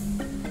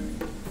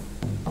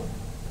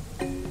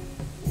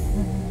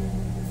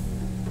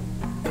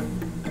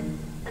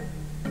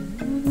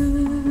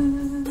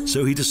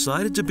 So he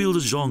decided to build a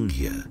zhong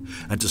here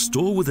and to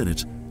store within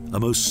it a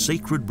most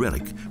sacred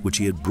relic which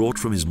he had brought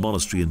from his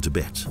monastery in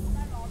Tibet.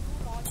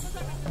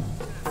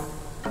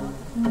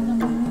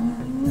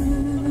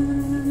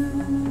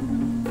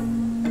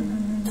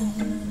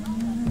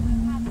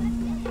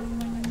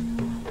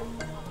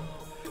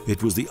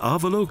 It was the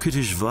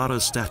Avalokiteshvara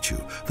statue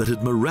that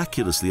had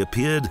miraculously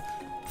appeared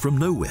from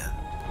nowhere.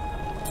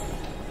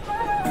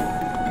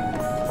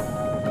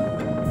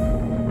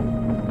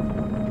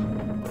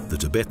 The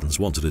Tibetans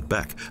wanted it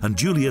back and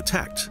duly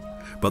attacked,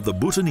 but the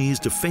Bhutanese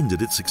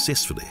defended it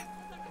successfully,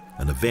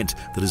 an event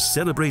that is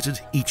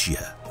celebrated each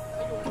year.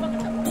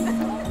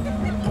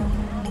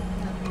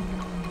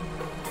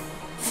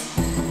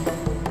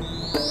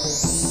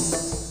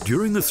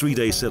 During the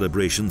three-day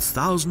celebration,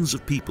 thousands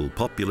of people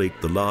populate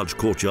the large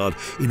courtyard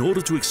in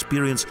order to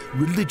experience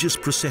religious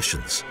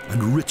processions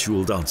and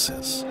ritual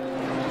dances.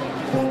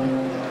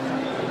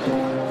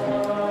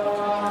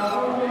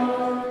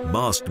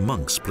 Masked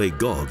monks play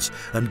gods,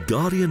 and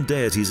guardian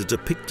deities are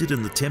depicted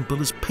in the temple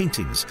as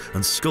paintings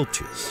and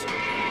sculptures.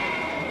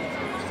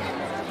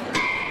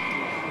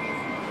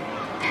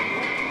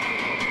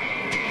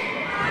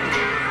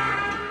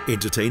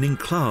 Entertaining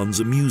clowns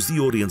amuse the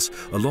audience,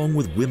 along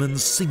with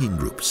women's singing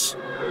groups.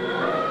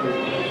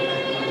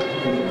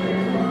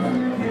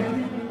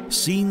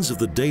 Scenes of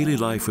the daily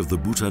life of the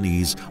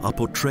Bhutanese are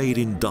portrayed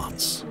in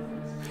dance,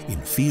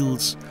 in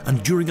fields,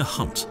 and during a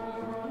hunt.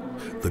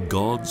 The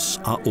gods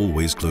are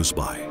always close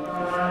by.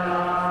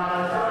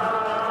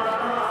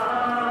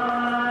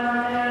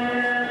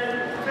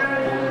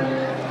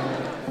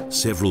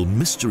 Several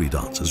mystery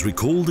dancers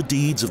recall the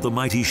deeds of the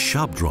mighty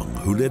Shabdrung,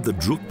 who led the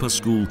Drukpa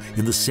school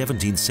in the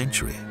 17th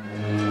century.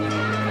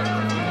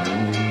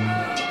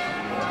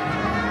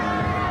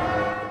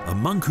 A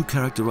monk who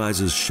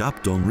characterizes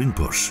Shabdrung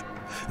Rinpoche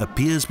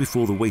appears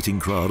before the waiting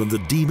crowd, and the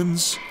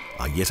demons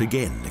are yet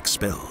again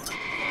expelled.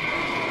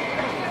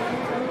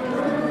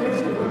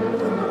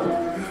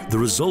 The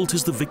result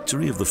is the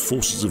victory of the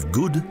forces of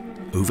good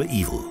over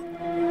evil.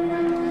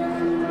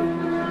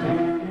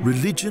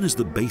 Religion is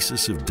the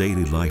basis of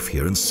daily life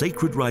here, and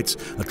sacred rites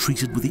are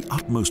treated with the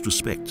utmost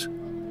respect.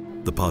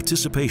 The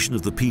participation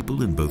of the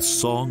people in both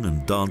song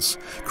and dance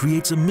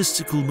creates a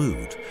mystical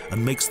mood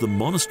and makes the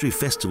monastery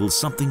festival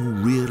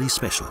something really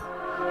special.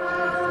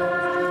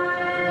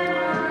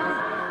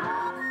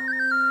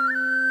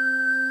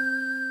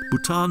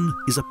 Bhutan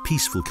is a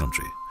peaceful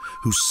country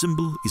whose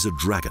symbol is a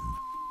dragon.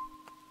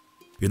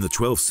 In the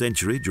 12th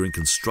century, during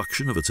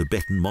construction of a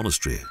Tibetan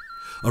monastery,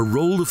 a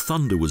roll of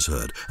thunder was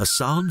heard, a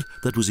sound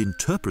that was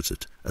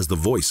interpreted as the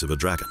voice of a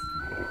dragon.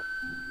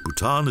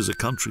 Bhutan is a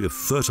country of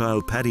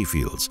fertile paddy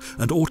fields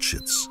and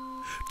orchards,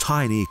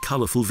 tiny,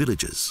 colourful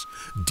villages,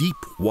 deep,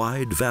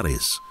 wide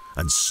valleys,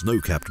 and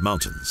snow-capped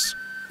mountains.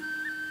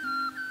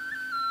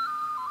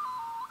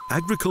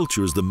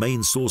 Agriculture is the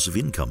main source of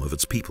income of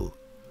its people.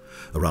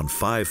 Around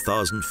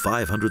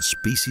 5,500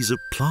 species of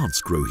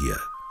plants grow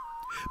here,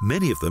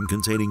 many of them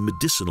containing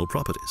medicinal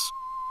properties.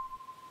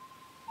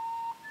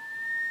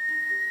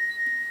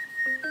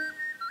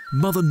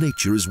 Mother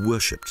Nature is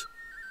worshipped,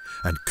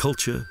 and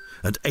culture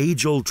and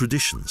age-old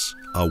traditions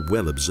are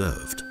well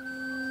observed.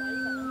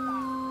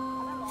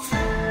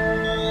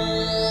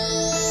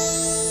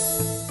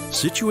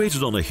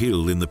 Situated on a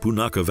hill in the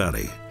Punakha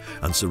Valley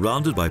and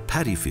surrounded by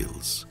paddy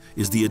fields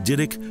is the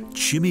idyllic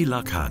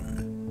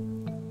Chimilakhang.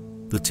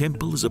 The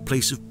temple is a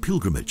place of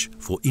pilgrimage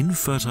for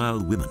infertile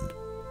women.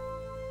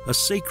 A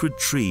sacred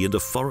tree and a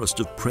forest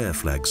of prayer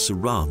flags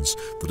surrounds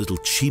the little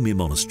Chimi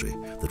monastery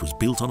that was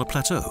built on a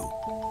plateau.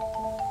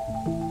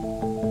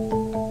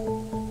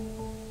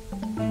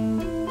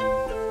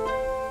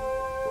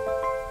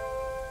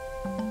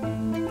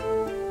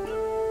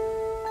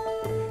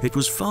 It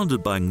was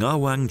founded by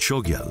Ngawang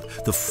Chogyal,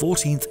 the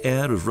 14th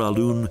heir of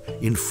Ralun,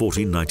 in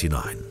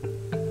 1499.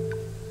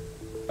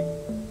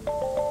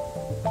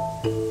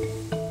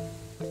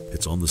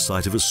 It's on the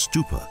site of a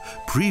stupa,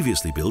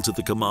 previously built at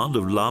the command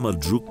of Lama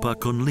Drukpa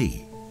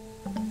Konli.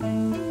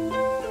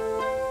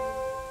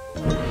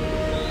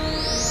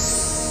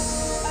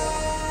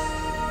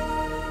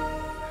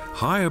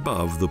 High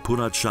above the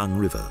Punachang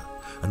River,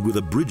 and with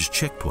a bridge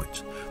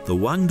checkpoint, the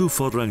Wangdu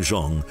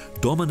Phodrangzhong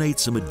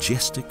dominates a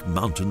majestic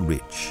mountain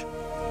ridge.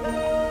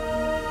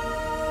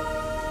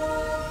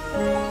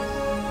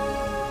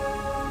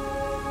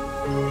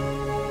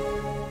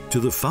 To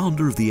the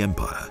founder of the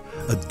empire,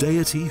 a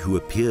deity who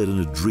appeared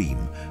in a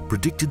dream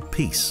predicted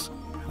peace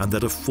and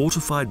that a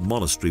fortified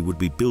monastery would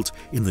be built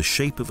in the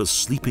shape of a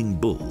sleeping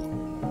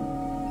bull.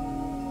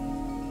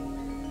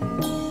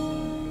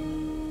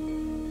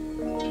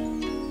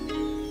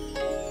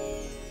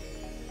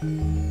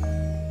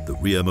 The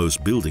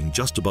rearmost building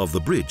just above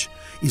the bridge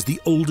is the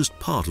oldest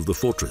part of the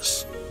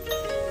fortress.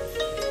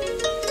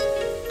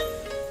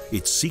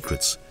 Its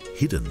secrets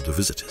hidden to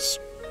visitors.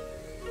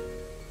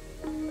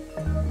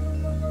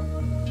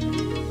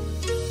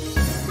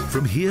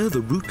 From here,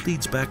 the route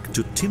leads back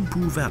to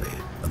Thimphu Valley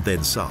and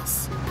then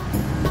south.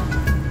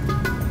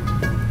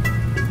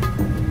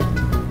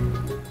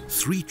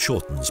 3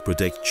 chortens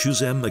protect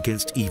Chuzem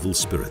against evil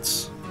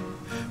spirits.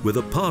 Where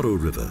the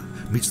Paro River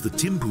meets the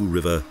Thimphu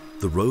River,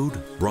 the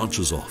road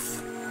branches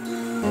off.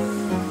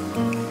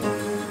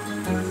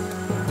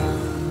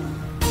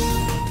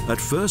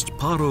 At first,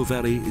 Paro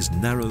Valley is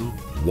narrow,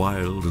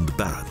 wild and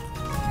barren.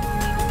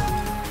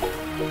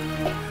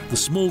 The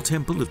small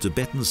temple of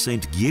Tibetan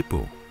Saint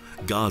Gyepo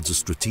guards a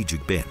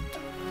strategic bend.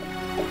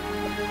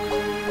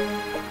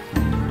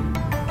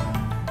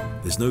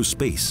 There's no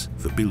space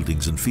for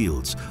buildings and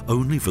fields,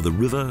 only for the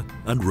river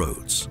and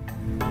roads.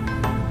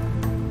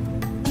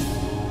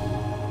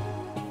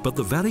 But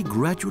the valley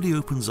gradually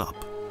opens up,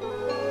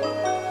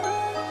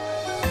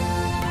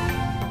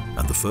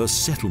 and the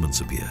first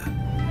settlements appear.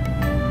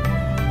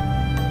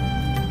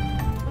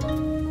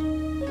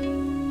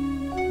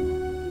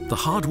 The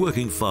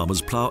hard-working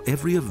farmers plough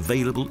every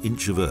available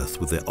inch of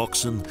earth with their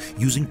oxen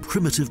using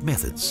primitive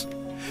methods,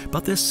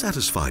 but they're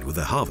satisfied with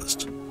their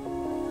harvest.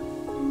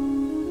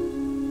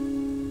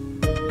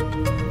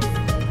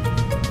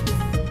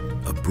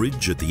 A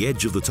bridge at the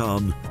edge of the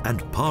town,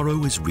 and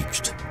Paro is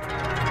reached.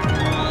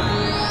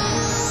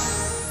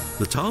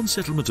 The town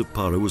settlement of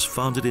Paro was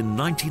founded in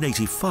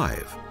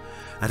 1985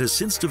 and has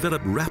since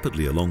developed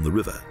rapidly along the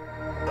river.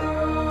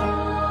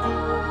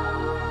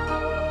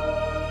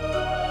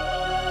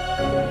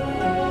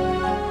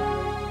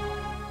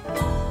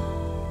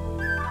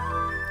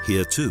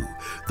 Here too,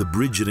 the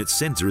bridge in its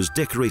center is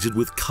decorated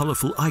with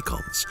colorful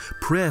icons,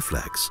 prayer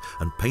flags,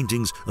 and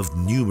paintings of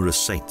numerous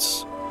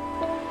saints.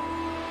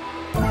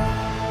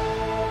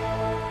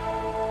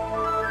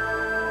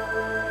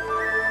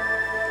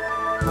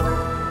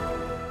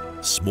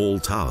 Small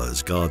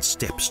towers guard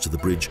steps to the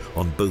bridge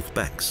on both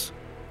banks,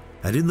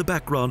 and in the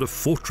background a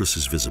fortress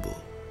is visible.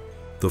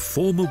 The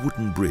former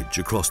wooden bridge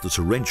across the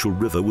torrential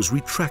river was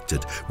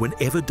retracted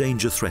whenever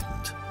danger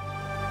threatened.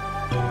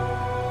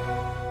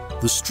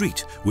 The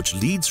street which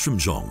leads from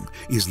Jong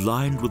is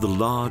lined with a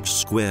large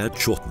square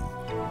chorten.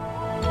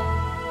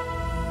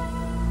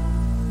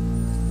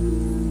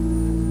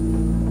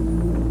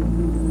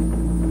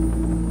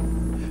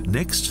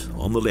 Next,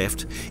 on the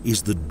left,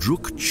 is the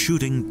Druk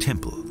Chuding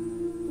Temple,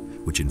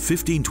 which in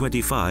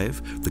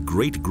 1525 the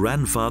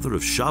great-grandfather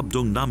of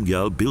Shabdung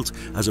Namgyal built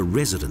as a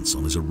residence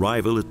on his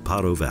arrival at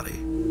Paro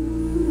Valley.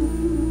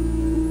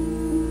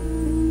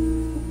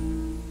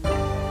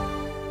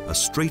 A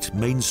straight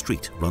main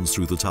street runs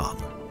through the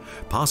town,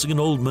 passing an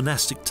old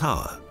monastic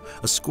tower,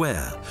 a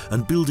square,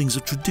 and buildings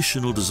of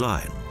traditional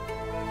design.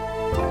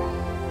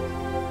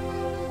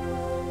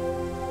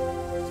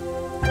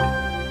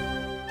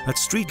 At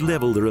street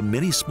level, there are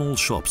many small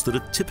shops that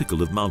are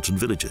typical of mountain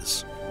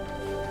villages.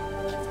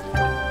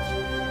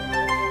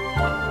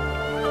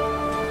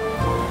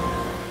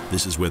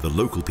 This is where the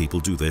local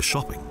people do their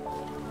shopping.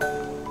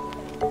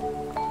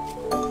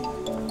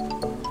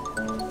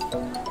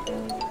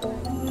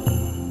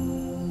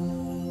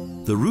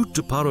 The route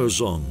to Paro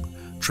Zong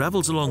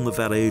travels along the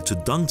valley to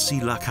Dangsi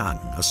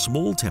Lakang, a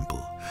small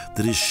temple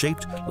that is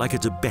shaped like a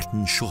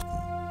Tibetan shoten.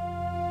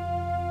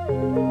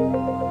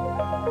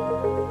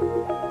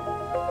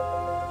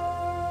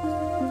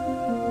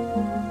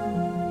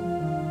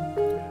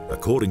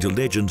 According to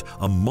legend,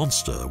 a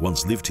monster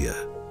once lived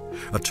here,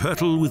 a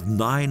turtle with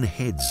 9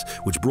 heads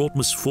which brought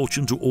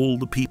misfortune to all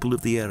the people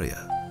of the area.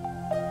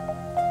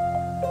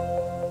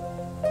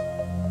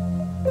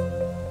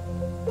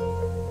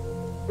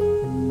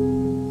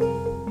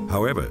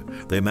 However,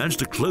 they managed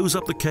to close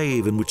up the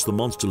cave in which the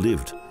monster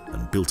lived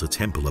and built a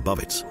temple above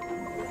it.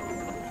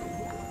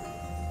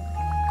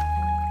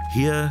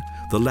 Here,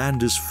 the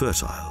land is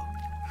fertile.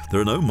 There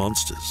are no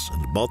monsters,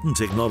 and modern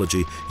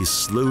technology is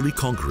slowly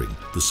conquering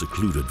the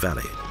secluded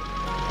valley.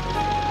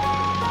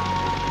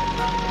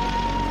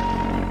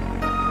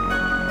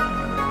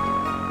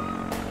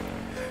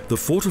 The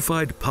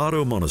fortified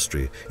Paro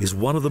Monastery is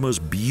one of the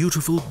most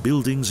beautiful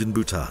buildings in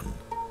Bhutan.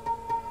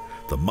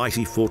 The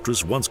mighty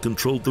fortress once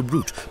controlled the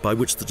route by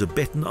which the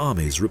Tibetan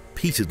armies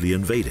repeatedly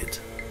invaded.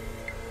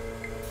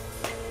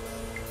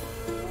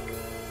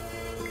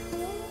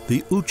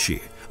 The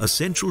Uchi, a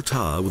central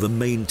tower with a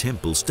main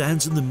temple,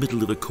 stands in the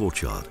middle of a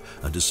courtyard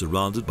and is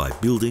surrounded by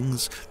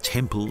buildings,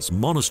 temples,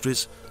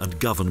 monasteries, and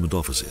government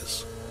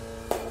offices.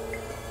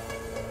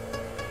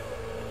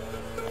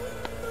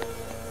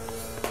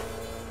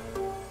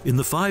 In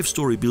the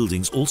 5-story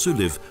buildings also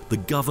live the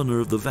governor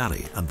of the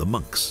valley and the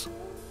monks.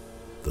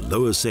 The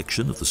lower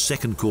section of the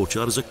second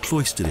courtyard is a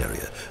cloistered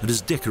area and is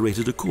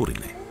decorated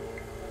accordingly.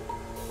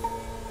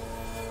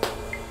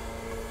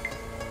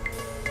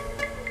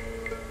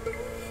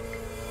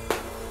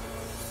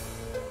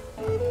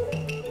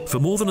 For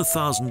more than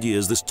 1,000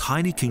 years, this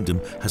tiny kingdom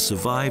has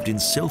survived in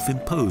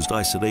self-imposed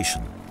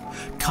isolation,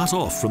 cut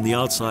off from the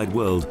outside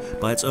world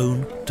by its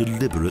own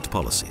deliberate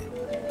policy.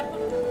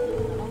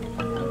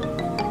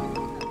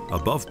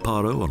 Above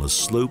Paro, on a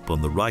slope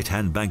on the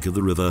right-hand bank of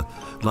the river,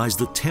 lies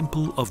the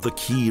Temple of the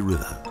Ki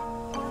River.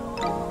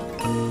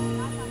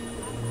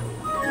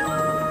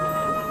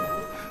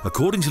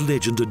 According to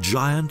legend, a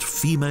giant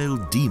female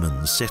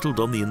demon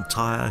settled on the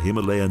entire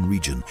Himalayan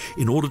region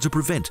in order to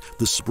prevent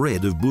the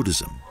spread of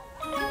Buddhism.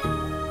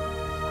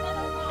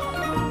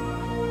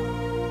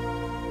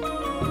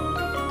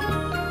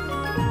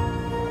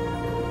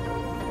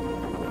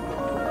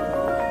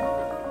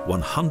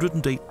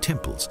 108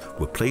 temples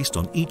were placed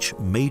on each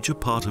major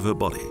part of her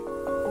body.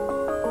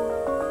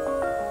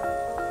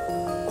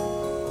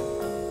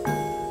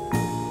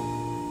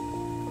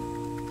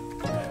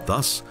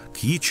 Thus,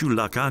 Kichu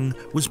Lakang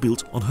was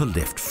built on her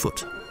left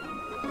foot.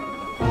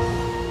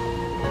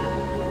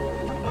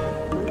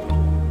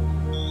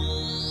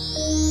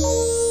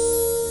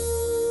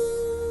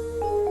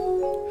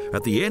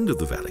 At the end of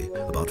the valley,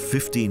 about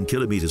 15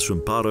 kilometers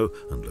from Paro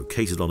and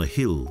located on a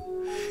hill,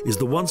 is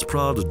the once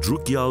proud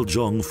Drukyal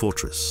Jong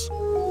fortress.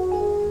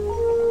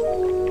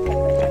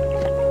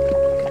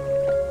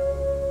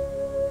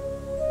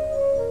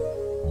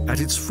 At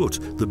its foot,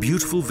 the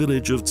beautiful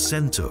village of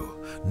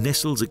Tsento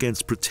nestles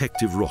against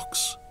protective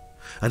rocks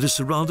and is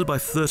surrounded by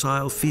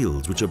fertile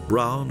fields which are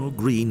brown or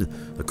green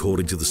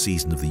according to the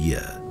season of the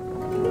year.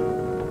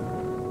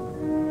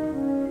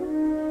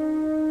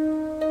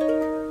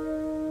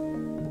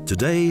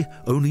 Today,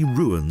 only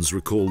ruins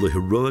recall the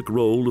heroic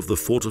role of the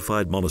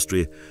fortified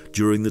monastery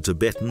during the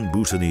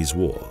Tibetan-Bhutanese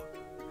War,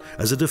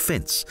 as a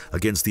defense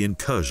against the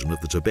incursion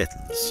of the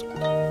Tibetans.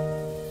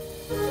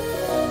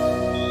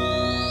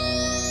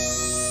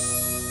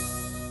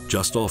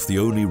 Just off the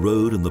only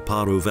road in the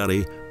Paro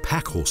Valley,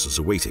 pack horses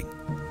are waiting.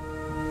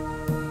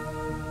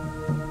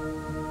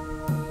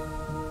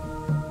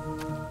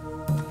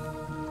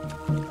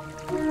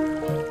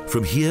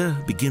 From here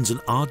begins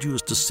an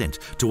arduous descent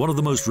to one of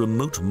the most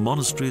remote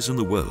monasteries in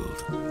the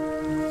world.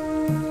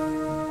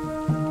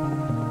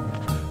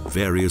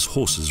 Various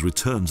horses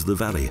return to the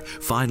valley,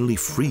 finally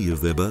free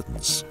of their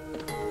burdens.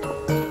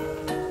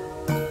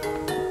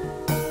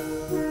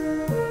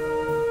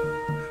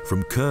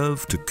 From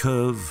curve to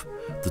curve,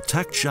 the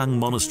Takchang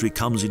Monastery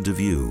comes into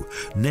view,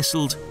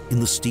 nestled in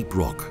the steep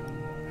rock.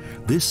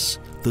 This,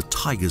 the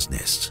Tiger's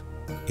Nest,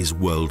 is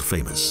world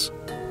famous.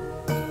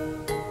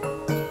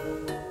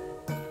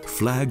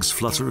 Flags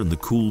flutter in the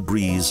cool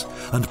breeze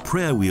and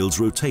prayer wheels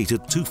rotate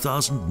at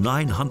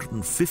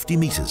 2,950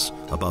 meters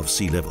above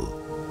sea level.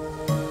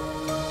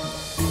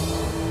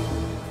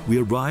 We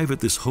arrive at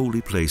this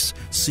holy place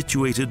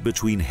situated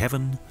between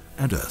heaven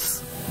and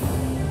earth.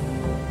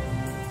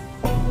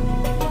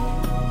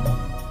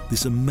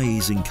 This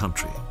amazing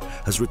country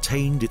has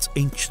retained its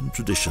ancient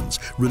traditions,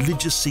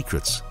 religious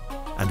secrets,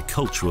 and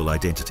cultural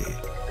identity.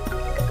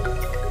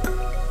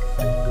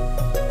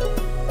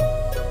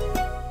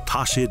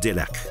 Tashe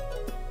Delak.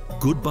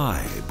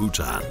 Goodbye,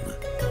 Bhutan.